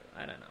even do.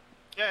 I don't know.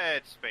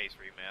 Dead Space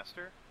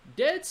Remaster.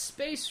 Dead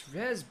Space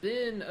has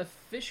been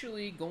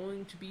officially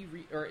going to be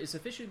it's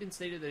officially been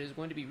stated that it is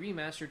going to be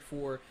remastered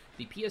for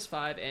the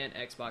PS5 and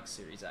Xbox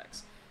Series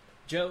X.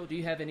 Joe, do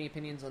you have any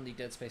opinions on the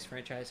Dead Space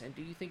franchise, and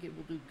do you think it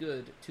will do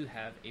good to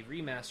have a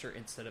remaster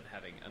instead of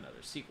having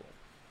another sequel?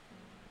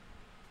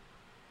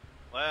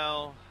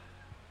 Well,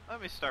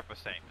 let me start by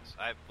saying this.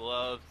 I've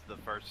loved the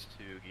first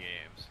two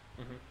games.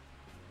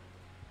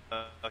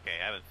 Okay,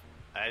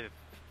 I've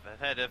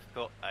had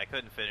difficult. I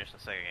couldn't finish the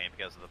second game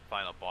because the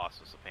final boss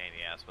was a pain in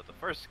the ass. But the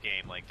first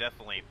game,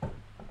 definitely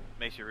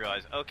makes you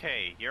realize,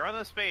 okay, you're on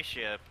a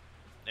spaceship,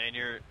 and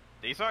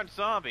these aren't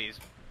zombies,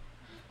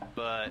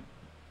 but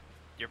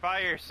you're by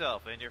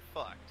yourself, and you're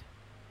fucked.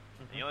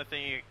 The only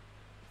thing you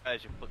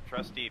is your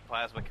trusty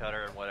plasma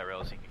cutter and whatever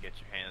else you can get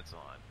your hands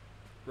on.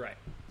 Right.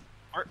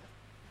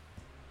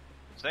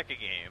 Second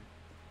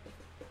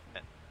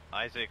game,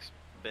 Isaac's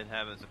been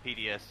having some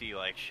PTSD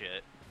like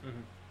shit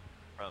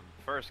from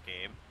the first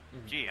game.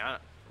 Gee,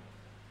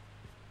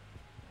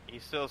 he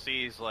still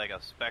sees a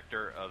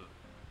specter of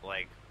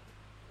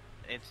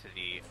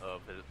entity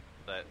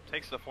that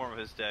takes the form of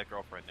his dead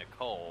girlfriend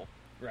Nicole.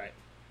 Right.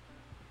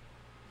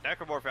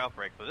 Necromorph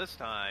outbreak, but this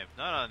time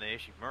not on the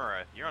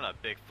Ishimura. You're on a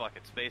big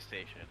fucking space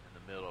station in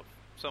the middle of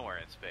somewhere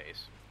in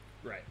space.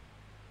 Right.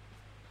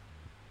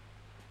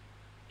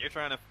 You're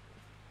trying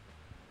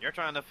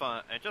to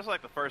find, and just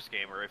like the first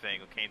game where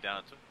everything came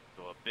down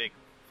to a big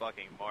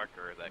fucking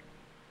marker that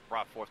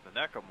brought forth the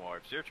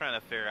necromorphs, you're trying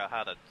to figure out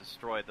how to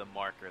destroy the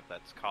marker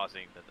that's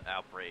causing the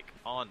outbreak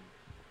on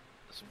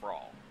the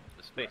Sprawl,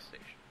 the space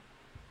station.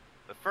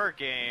 The third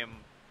game,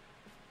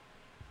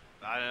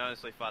 I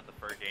honestly thought the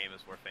third game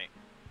is worth it.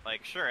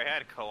 Sure, it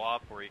had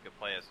co-op where you could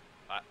play as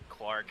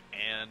Clark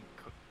and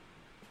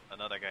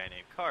another guy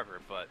named Carver,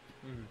 but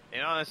I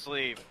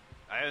honestly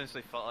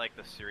felt like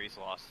the series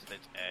lost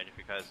its edge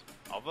because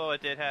although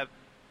it did have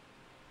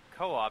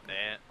co-op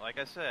and, like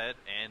I said,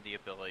 and the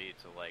ability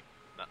to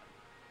not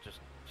just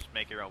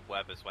make your own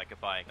weapons like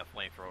buying a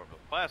flamethrower with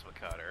a plasma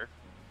cutter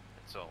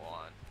and so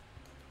on,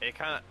 it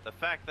the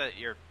fact that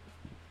you're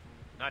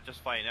not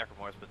just fighting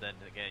necromorphs, but then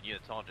again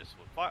unitologists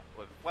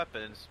with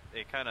weapons,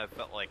 it kind of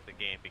felt like the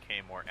game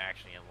became more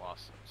actiony and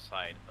lost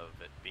sight of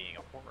it being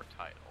a horror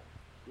title.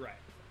 Right.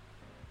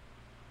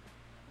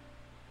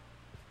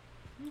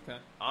 Okay.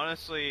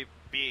 Honestly,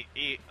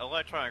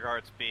 Electronic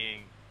Arts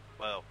being,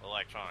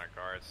 Electronic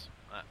Arts,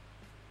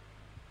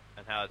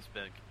 and how it's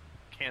been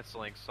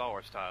canceling Star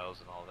Wars titles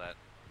and all that.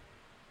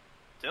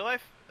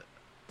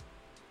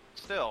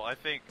 Still, I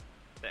think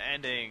the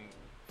ending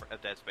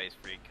of Dead Space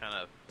 3 kind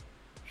of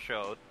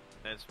showed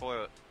and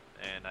spoiled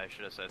and I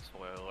should have said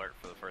spoiler alert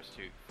for the first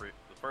two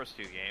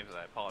games. And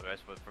I apologize,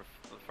 but for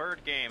the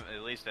third game,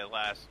 at least at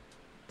last,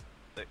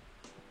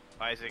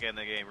 Isaac and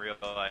the game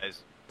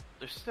realized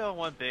there's still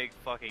one big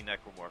fucking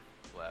necromorph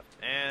left,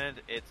 and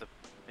it's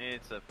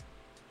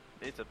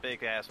a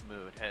big ass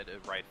moon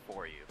headed right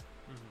for you.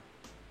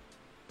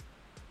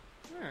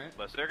 Mm-hmm. All right.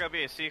 But is there gonna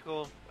be a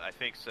sequel? I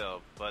think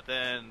so. But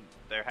then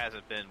there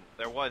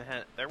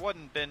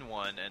wouldn't been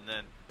one, and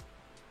then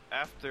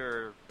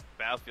after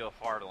Battlefield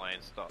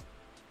Hardline stuff,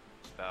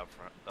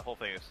 Battlefront, the whole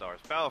thing of Star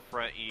Wars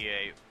Battlefront,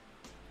 EA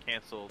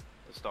canceled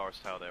the Star Wars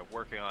title they're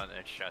working on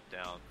and shut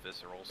down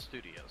Visceral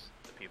Studios,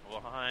 the people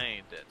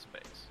behind Dead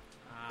Space.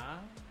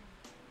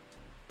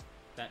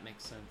 That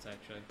makes sense,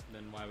 actually,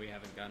 then why we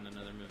haven't gotten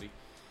another movie.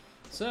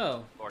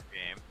 So... Or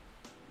game.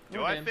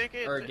 Or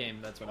a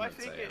game, that's what I meant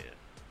to say. Yeah.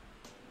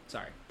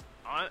 Sorry.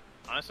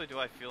 Honestly, do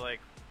I feel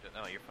like...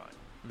 No, you're fine.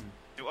 Hmm.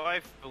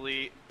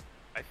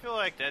 I feel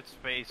like Dead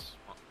Space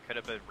could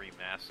have been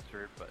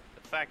remastered, but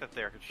the fact that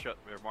they're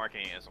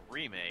marketing it as a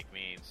remake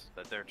means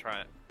that they're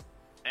trying...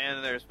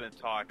 And there's been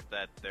talk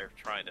that they're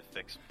trying to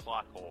fix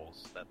plot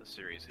holes that the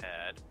series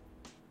had.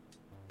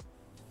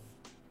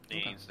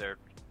 Means they're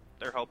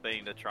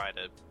hoping to try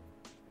to...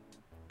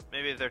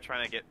 Maybe they're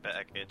trying to get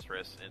back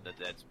interest in the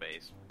Dead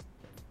Space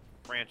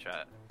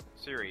franchise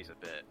series a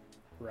bit.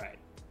 Right.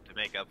 To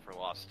make up for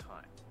lost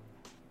time.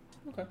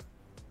 Okay.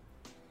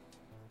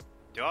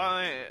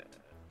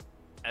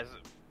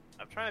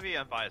 I'm trying to be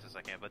unbiased as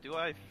I can, but do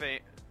I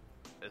think...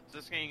 Is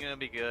this game gonna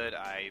be good?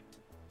 I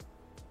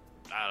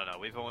don't know.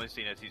 We've only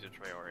seen a teaser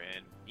trailer,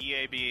 and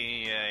EA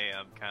being EA,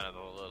 I'm kind of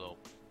a little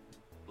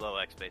low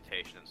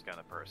expectations kind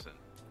of person.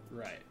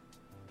 Right.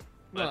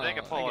 But well, they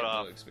can pull it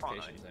off. Low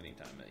expectations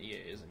anytime that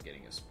EA isn't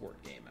getting a sport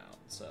game out,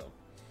 so...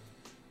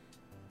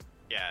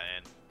 Yeah,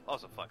 and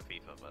also fuck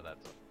FIFA, but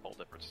that's a whole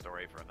different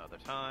story for another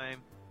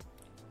time.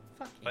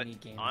 Fuck but any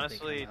game honestly,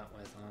 that they come out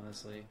with,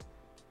 honestly.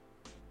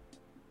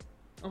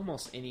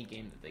 Almost any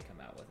game that they come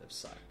out with have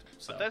sucked.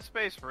 So. But Dead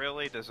Space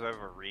really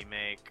deserve a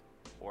remake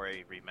or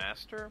a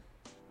remaster?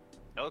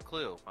 No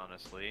clue,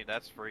 honestly.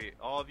 That's for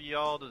all of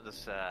y'all to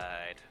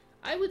decide.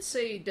 I would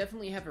say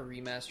definitely have a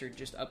remaster,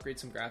 just upgrade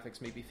some graphics,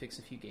 maybe fix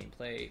a few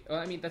gameplay. Well,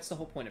 I mean, that's the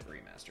whole point of a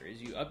remaster,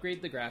 is you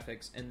upgrade the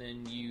graphics and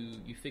then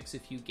you fix a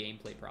few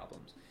gameplay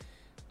problems.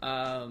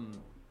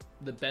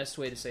 The best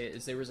way to say it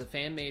is there was a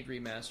fan-made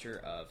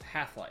remaster of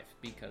Half-Life,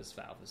 because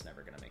Valve is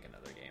never going to make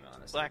another game,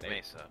 honestly.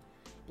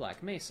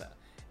 Black Mesa.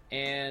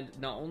 And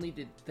not only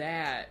did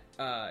that,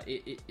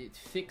 it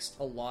fixed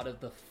a lot of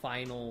the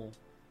final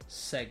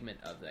segment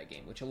of that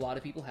game, which a lot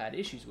of people had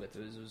issues with.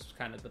 It was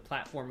kind of, the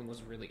platforming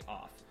was really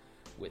off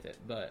with it,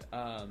 but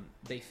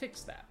they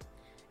fixed that.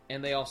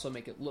 And they also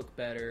make it look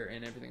better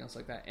and everything else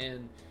like that.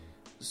 And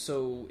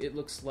so it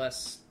looks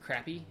less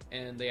crappy,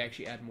 and they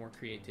actually add more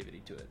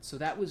creativity to it. So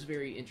that was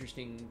very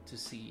interesting to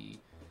see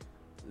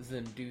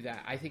them do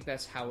that. I think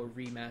that's how a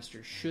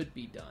remaster should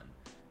be done.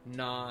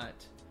 Not,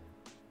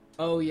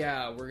 oh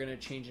yeah, we're going to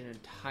change an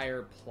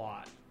entire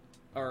plot,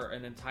 or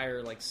an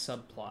entire, like,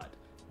 subplot,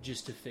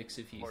 just to fix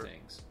a few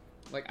things.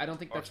 Like, I don't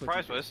think that's what you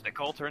do. Surprise was,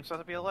 Nicole turns out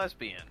to be a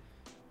lesbian.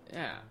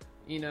 Yeah.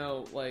 You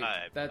know, like,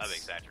 that's... I've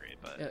exaggerated,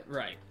 but...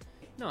 right.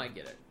 No, I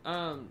get it.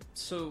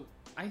 So...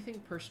 I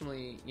think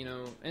personally, you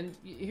know, and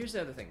here's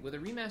the other thing. With a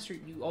remaster,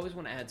 you always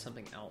want to add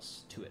something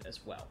else to it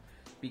as well.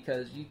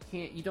 Because you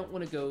don't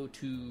want to go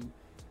to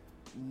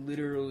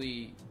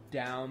literally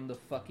down the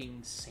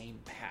fucking same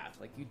path.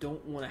 Like, you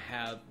don't want to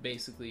have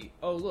basically,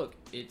 oh look,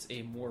 it's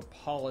a more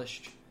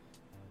polished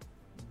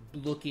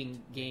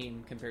looking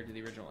game compared to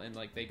the original, and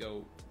like they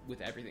go with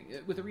everything.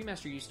 With a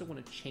remaster, you still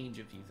want to change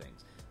a few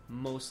things.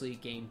 Mostly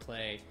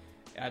gameplay.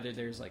 Either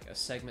there's like a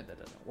segment that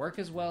doesn't work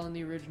as well in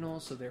the original,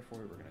 so therefore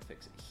we're going to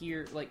fix it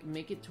here. Like,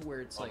 make it to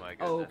where it's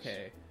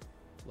okay,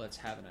 let's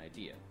have an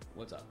idea.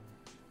 What's up?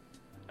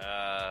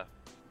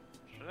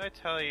 Should I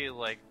tell you,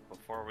 like,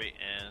 before we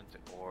end,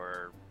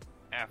 or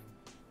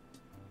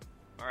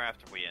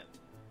after we end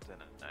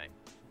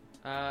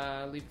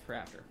tonight? Leave it for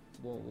after.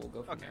 We'll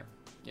go from there.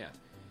 Yeah.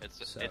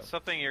 It's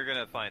something you're going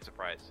to find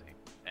surprising,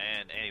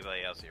 and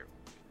anybody else here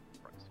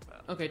surprised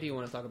about. Okay, do you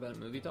want to talk about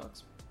movie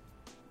talks?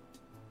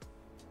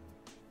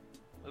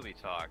 Movie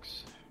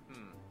talks.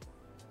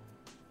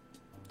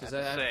 Does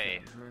that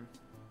say?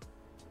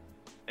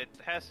 It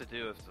has to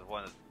do with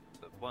one of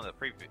the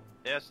previous.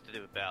 It has to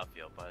do with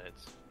Battlefield, but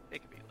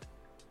it can be linked.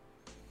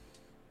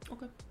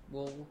 Okay,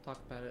 we'll talk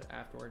about it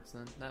afterwards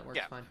then. That works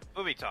fine.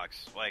 Movie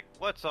talks. Like,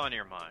 what's on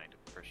your mind,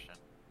 Christian?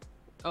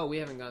 Oh, we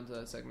haven't gotten to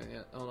that segment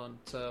yet. Hold on.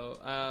 So,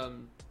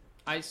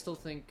 I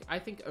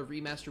think a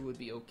remaster would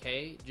be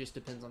okay. Just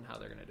depends on how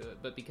they're gonna do it.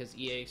 But because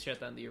EA shut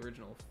down the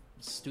original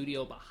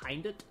studio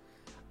behind it,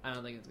 I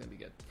don't think it's going to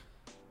be good.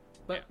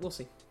 But we'll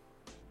see.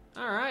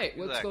 Alright,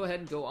 let's go ahead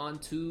and go on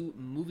to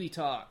Movie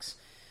Talks.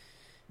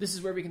 This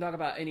is where we can talk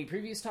about any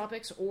previous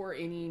topics or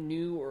any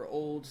new or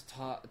old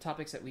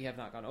topics that we have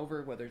not gone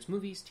over, whether it's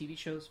movies, TV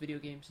shows, video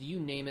games, you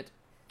name it.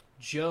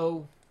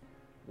 Joe,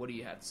 what do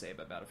you have to say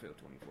about Battlefield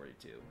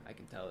 2042? I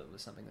can tell it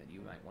was something that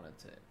you might want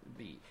to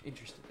be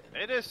interested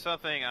in. It is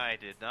something I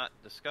did not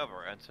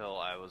discover until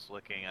I was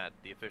looking at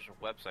the official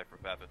website for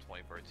Battlefield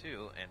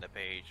 2042 and the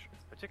page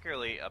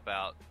particularly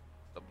about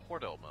the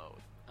Portal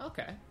mode.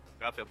 Okay.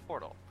 Battlefield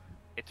Portal.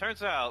 It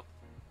turns out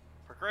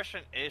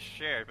progression is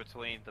shared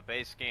between the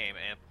base game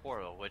and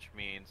Portal, which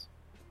means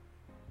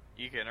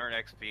you can earn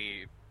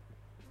XP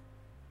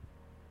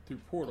through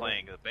Portal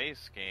playing the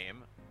base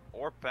game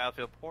or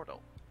Battlefield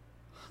Portal.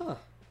 Huh.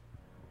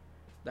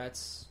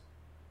 That's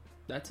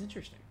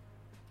interesting.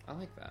 I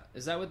like that.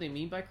 Is that what they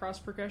mean by cross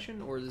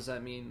progression, or does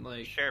that mean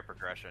like share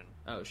progression?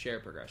 Oh, share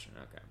progression.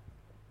 Okay.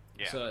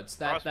 Yeah. So it's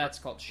that. That's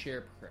called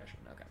share progression.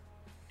 Okay.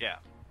 Yeah.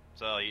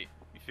 So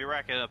if you're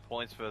racking up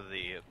points for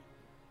the,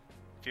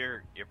 if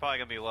you're probably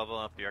gonna be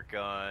leveling up your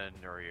gun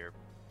or your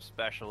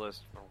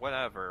specialist or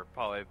whatever,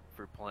 probably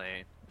through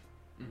playing,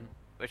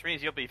 which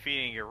means you'll be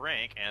feeding your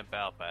rank and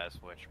battle pass,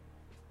 which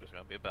there's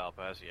gonna be a battle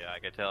pass. Yeah, I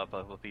can tell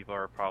but people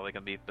are probably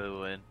gonna be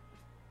booing.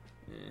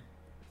 Yeah.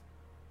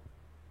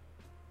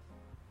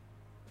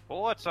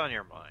 Well, what's on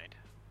your mind?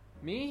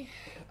 Me?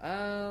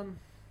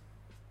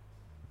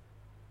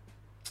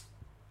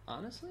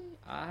 Honestly,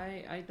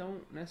 I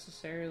don't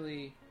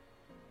necessarily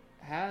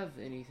have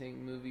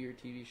anything movie or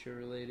TV show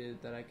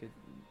related that I could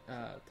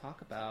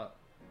talk about.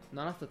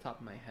 Not off the top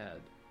of my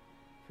head,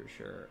 for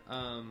sure.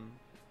 Trying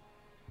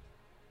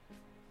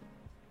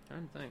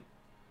to think.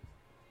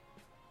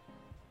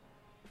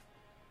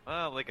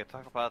 Well, we could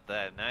talk about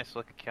that nice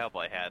looking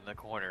cowboy hat in the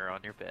corner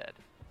on your bed.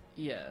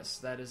 Yes,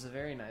 that is a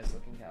very nice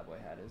looking cowboy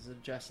hat. It's a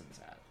Justin's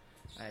hat.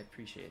 I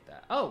appreciate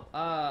that. Oh,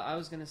 I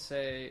was gonna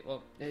say,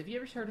 well, have you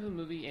ever heard of a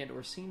movie and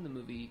or seen the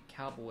movie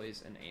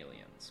Cowboys and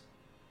Aliens?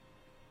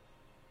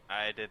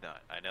 I did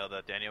not. I know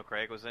that Daniel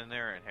Craig was in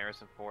there and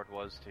Harrison Ford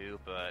was too,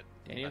 but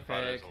Daniel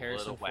Craig,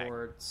 Harrison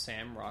Ford,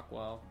 Sam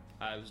Rockwell.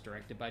 It was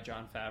directed by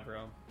Jon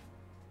Favreau.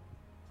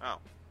 Oh,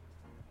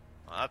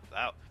 well,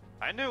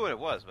 I knew what it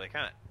was, but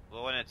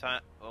when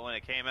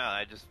it came out,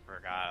 I just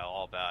forgot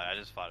all about it. I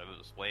just thought it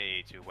was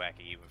way too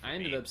wacky even for me. I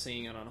ended up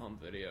seeing it on home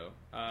video,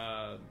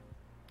 and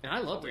I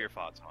loved it. What were your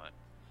thoughts on it?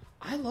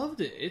 I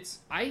loved it.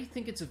 I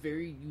think it's a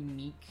very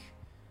unique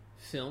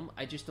film.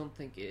 I just don't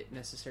think it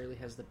necessarily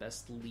has the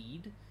best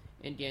lead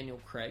in Daniel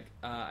Craig.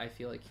 I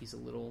feel like he's a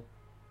little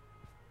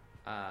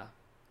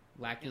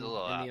lacking in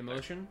the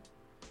emotion.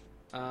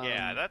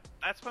 Yeah,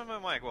 that's my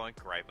one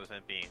gripe with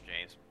him being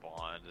James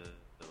Bond.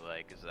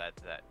 Like, is that?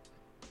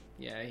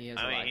 Yeah, he has.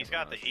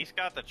 He's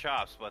got the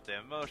chops, but the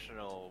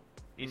emotional.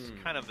 He's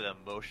kind of an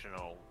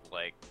emotional,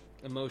 like,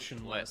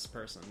 emotionless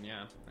person.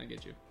 Yeah, I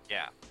get you.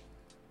 Yeah.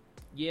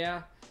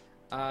 Yeah.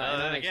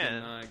 And then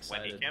again,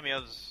 when he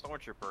cameos as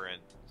Stormtrooper in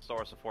Star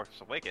Wars: The Force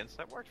Awakens,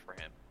 that worked for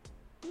him.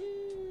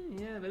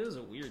 Yeah, but it was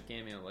a weird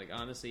cameo. Like,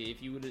 honestly,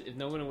 if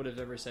no one would have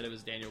ever said it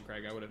was Daniel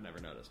Craig, I would have never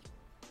noticed.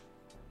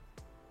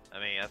 I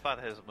mean, I thought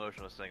his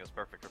emotionless thing was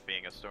perfect for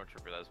being a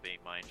Stormtrooper that was being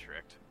mind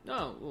tricked.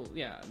 No, well,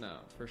 yeah, no,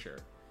 for sure.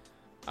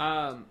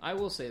 I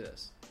will say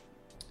this.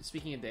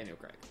 Speaking of Daniel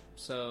Craig,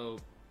 so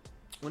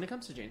when it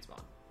comes to James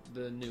Bond,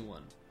 the new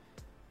one,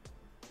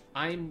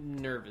 I'm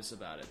nervous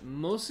about it.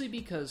 Mostly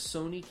because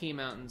Sony came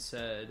out and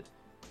said,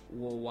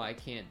 well, why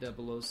can't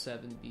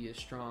 007 be a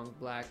strong,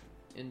 black,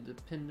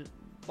 independent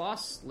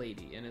boss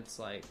lady? And it's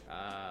like,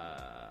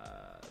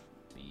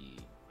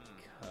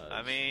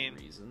 because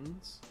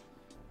reasons.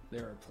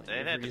 There are plenty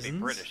of reasons. They'd have to be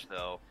British,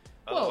 though.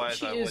 Well,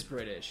 she is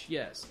British,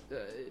 yes.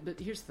 But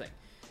here's the thing.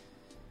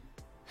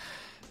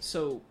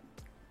 So,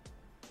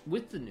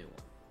 with the new one,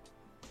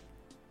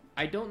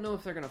 I don't know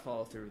if they're going to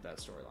follow through with that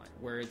storyline,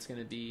 where it's going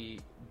to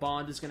be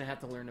Bond is going to have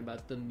to learn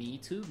about the Me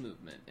Too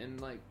movement, and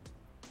like,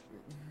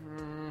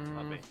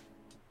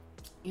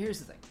 here's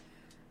the thing,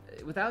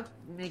 without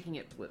making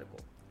it political,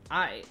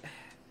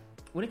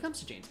 when it comes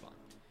to James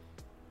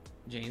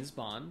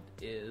Bond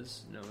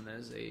is known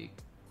as a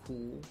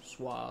cool,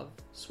 suave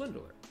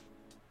swindler,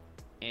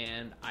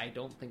 and I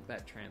don't think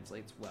that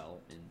translates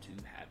well into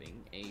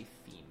having a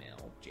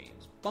female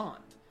James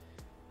Bond,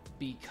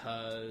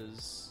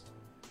 because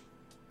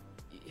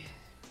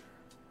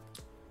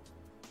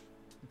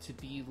to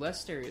be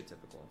less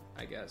stereotypical,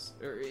 I guess,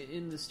 or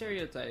in the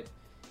stereotype,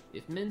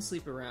 if men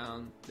sleep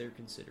around, they're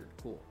considered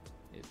cool.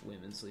 If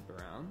women sleep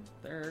around,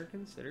 they're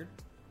considered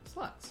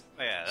sluts.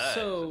 Oh, yeah, that's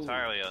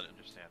entirely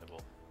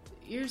understandable.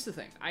 Here's the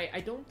thing. I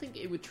don't think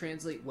it would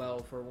translate well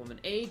for a woman.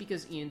 A,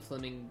 because Ian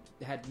Fleming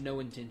had no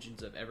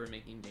intentions of ever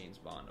making James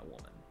Bond a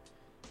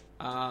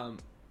woman.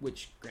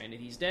 Which,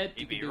 granted, he's dead.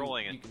 He'd be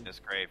rolling in his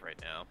grave right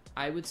now.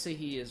 I would say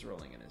he is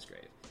rolling in his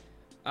grave.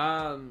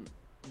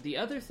 The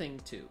other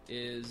thing, too,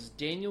 is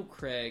Daniel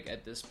Craig,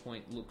 at this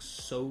point, looks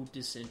so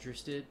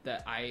disinterested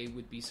that I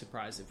would be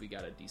surprised if we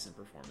got a decent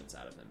performance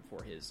out of him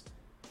for his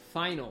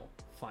final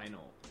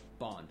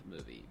Bond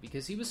movie.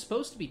 Because he was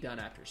supposed to be done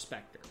after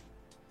Spectre.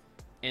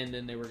 And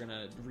then they were going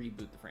to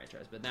reboot the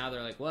franchise. But now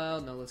they're like, well,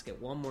 no, let's get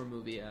one more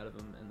movie out of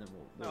him, and then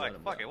we'll let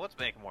him fuck go. it, let's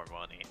make more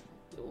money.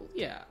 Well,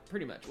 yeah,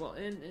 pretty much. Well,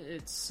 and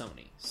it's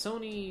Sony.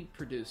 Sony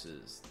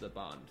produces the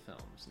Bond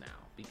films now,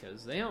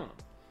 because they own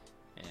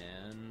them.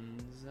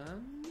 And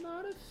I'm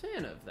not a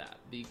fan of that,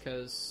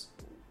 because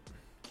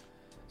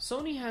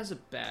Sony has a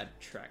bad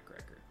track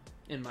record,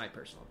 in my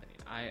personal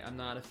opinion. I'm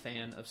not a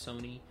fan of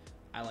Sony.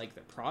 I like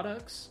their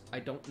products. I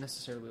don't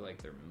necessarily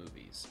like their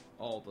movies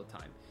all the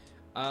time.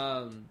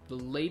 The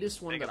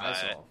latest one that I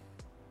saw...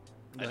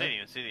 I didn't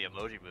even see the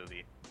Emoji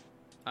Movie.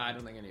 I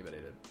don't think anybody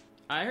did.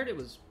 I heard it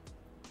was...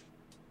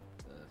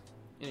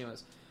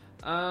 anyways.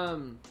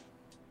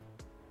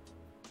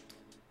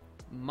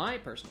 My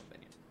personal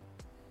opinion.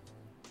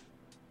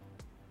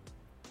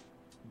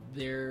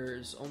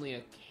 There's only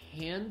a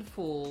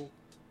handful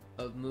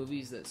of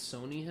movies that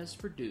Sony has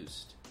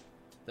produced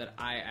that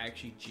I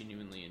actually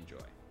genuinely enjoy.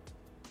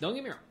 Don't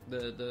get me wrong.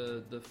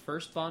 The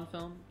first Bond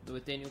film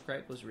with Daniel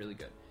Craig was really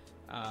good.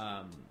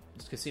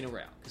 It's Casino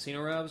Royale.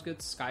 Casino Royale was good.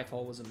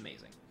 Skyfall was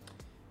amazing.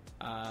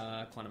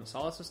 Quantum of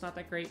Solace was not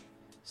that great.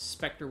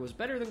 Spectre was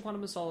better than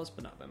Quantum of Solace,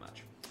 but not by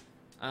much.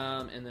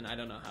 And then I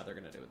don't know how they're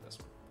going to do with this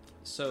one.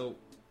 So,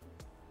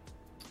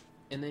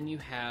 and then you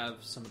have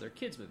some of their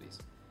kids' movies.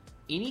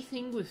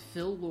 Anything with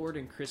Phil Lord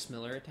and Chris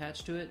Miller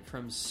attached to it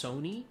from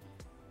Sony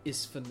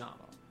is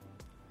phenomenal.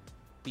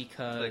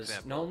 Because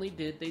not only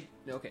did they...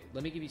 Okay,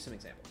 let me give you some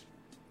examples.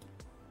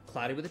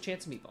 Cloudy with a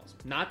Chance of Meatballs.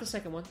 Not the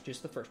second one,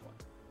 just the first one.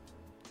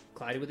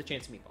 Cloudy with a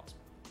Chance of Meatballs.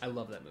 I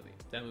love that movie.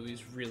 That movie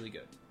is really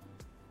good.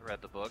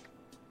 Read the book?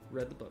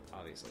 Read the book,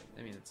 obviously.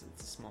 I mean, it's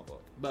a small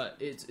book. But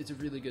it's a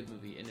really good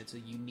movie, and it's a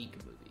unique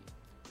movie.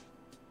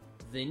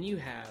 Then you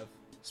have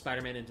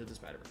Spider-Man Into the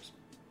Spider-Verse.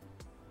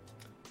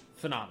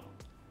 Phenomenal.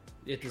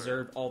 It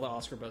deserved all the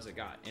Oscar buzz it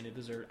got, and it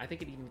deserved... I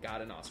think it even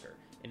got an Oscar,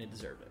 and it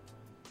deserved it.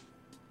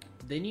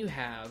 Then you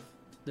have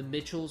The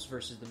Mitchells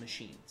versus the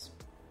Machines.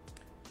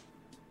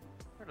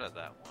 Heard of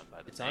that one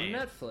by the It's on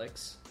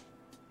Netflix.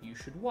 You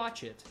should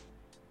watch it.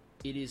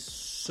 It is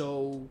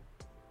so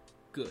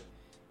good.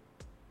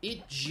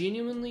 It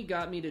genuinely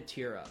got me to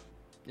tear up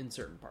in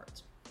certain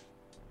parts.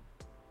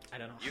 I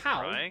don't know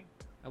how. Crying?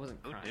 I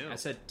wasn't crying. Knew? I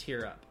said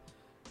tear up.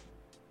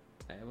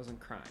 I wasn't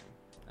crying.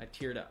 I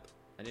teared up.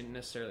 I didn't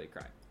necessarily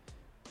cry.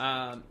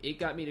 It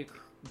got me to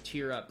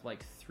tear up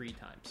like 3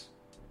 times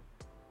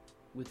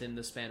within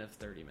the span of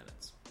 30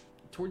 minutes.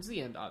 Towards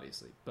the end,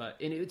 obviously,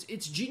 and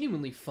it's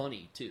genuinely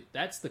funny too.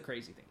 That's the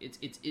crazy thing.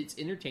 It's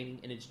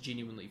entertaining and it's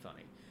genuinely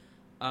funny.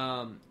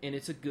 And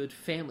it's a good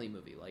family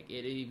movie. Like,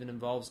 it even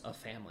involves a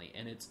family,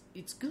 and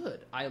it's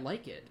good. I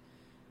like it.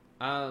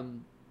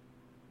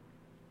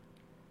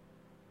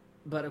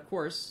 But of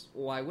course,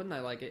 why wouldn't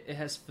I like it? It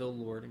has Phil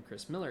Lord and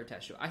Chris Miller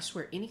attached to it. I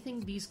swear, anything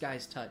these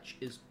guys touch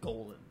is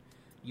golden.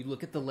 You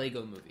look at the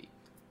Lego Movie,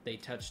 they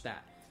touched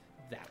that.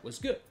 That was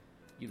good.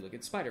 You look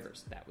at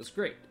Spider-Verse, that was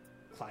great.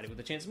 Cloudy with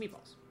a Chance of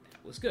Meatballs,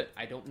 that was good.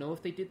 I don't know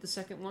if they did the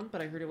second one, but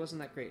I heard it wasn't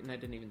that great, and I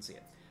didn't even see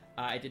it.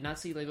 I did not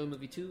see Lego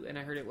Movie 2, and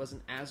I heard it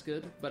wasn't as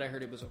good, but I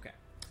heard it was okay.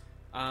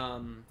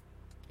 And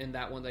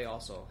that one they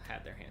also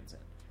had their hands in.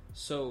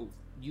 So,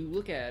 you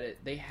look at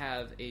it, they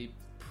have a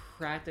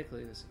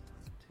practically... Let's see,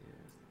 1, 2,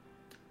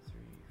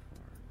 3,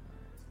 4,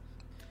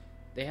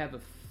 5... They have a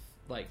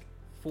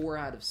 4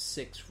 out of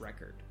 6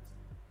 record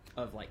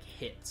of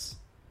hits.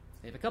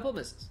 They have a couple of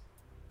misses.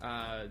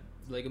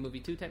 Lego Movie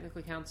 2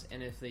 technically counts,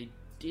 and if they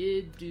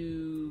did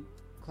do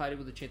Cloudy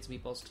with a Chance of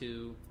Meatballs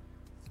 2,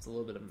 it's a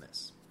little bit of a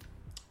miss.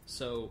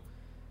 So,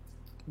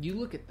 you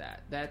look at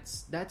that.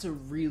 That's a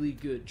really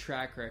good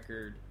track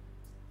record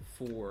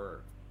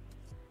for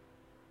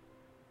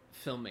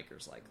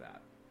filmmakers like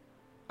that.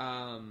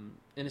 And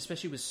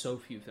especially with so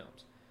few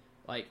films.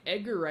 Like,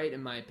 Edgar Wright,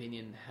 in my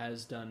opinion,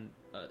 has done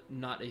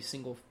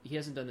he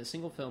hasn't done a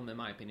single film, in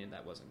my opinion,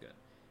 that wasn't good.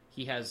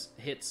 He has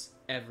hits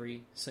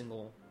every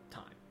single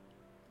time.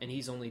 And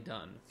he's only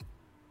done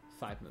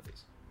 5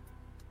 movies.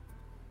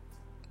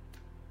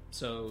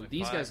 So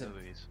these guys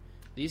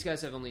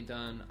have only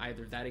done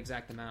either that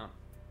exact amount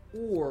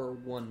or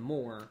one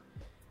more,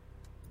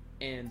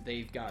 and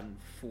they've gotten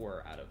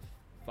 4 out of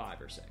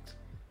 5 or 6.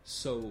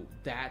 So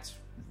that's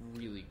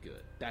really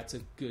good. That's a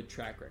good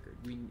track record.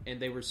 And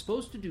they were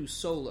supposed to do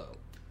Solo,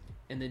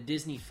 and then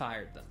Disney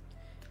fired them,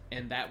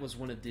 and that was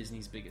one of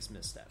Disney's biggest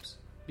missteps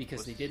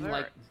because they didn't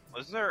like.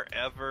 Was there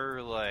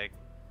ever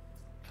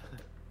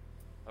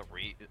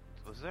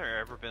was there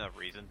ever been a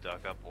reason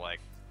dug up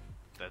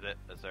has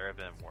there ever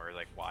been word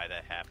why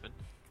that happened?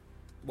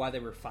 Why they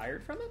were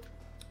fired from it?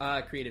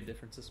 Creative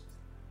differences.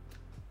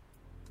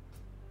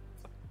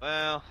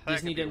 Well,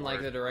 Disney didn't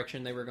like the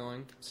direction they were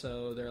going,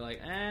 so they're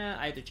like,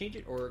 I either change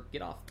it or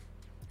get off.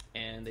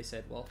 And they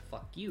said, well,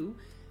 fuck you,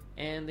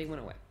 and they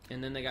went away.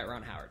 And then they got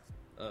Ron Howard,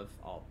 of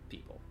all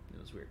people.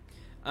 It was weird.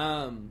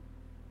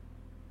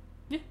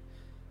 Yeah,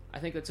 I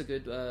think that's a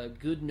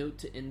good note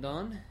to end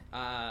on.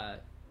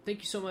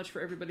 Thank you so much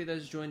for everybody that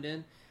has joined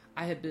in.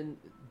 I have been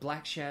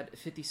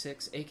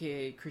BlackShad56,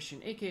 a.k.a.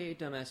 Christian, a.k.a.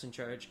 Dumbass in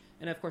Charge.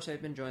 And, of course,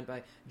 I've been joined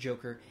by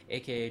Joker,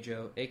 a.k.a.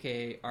 Joe,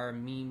 a.k.a. our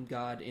meme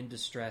god in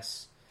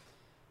distress.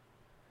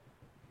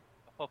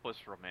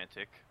 Hopeless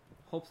romantic.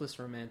 Hopeless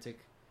romantic.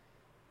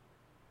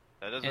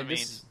 That doesn't mean...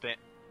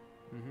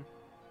 Mm-hmm.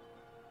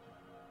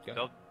 Go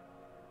ahead.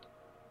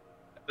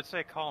 I would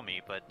say call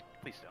me, but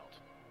please don't.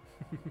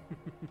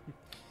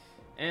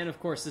 And,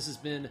 of course, this has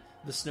been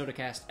the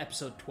Snodacast,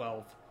 episode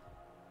 12.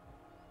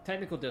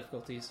 Technical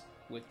difficulties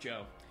with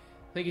Joe.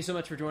 Thank you so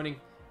much for joining.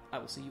 I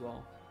will see you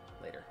all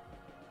later.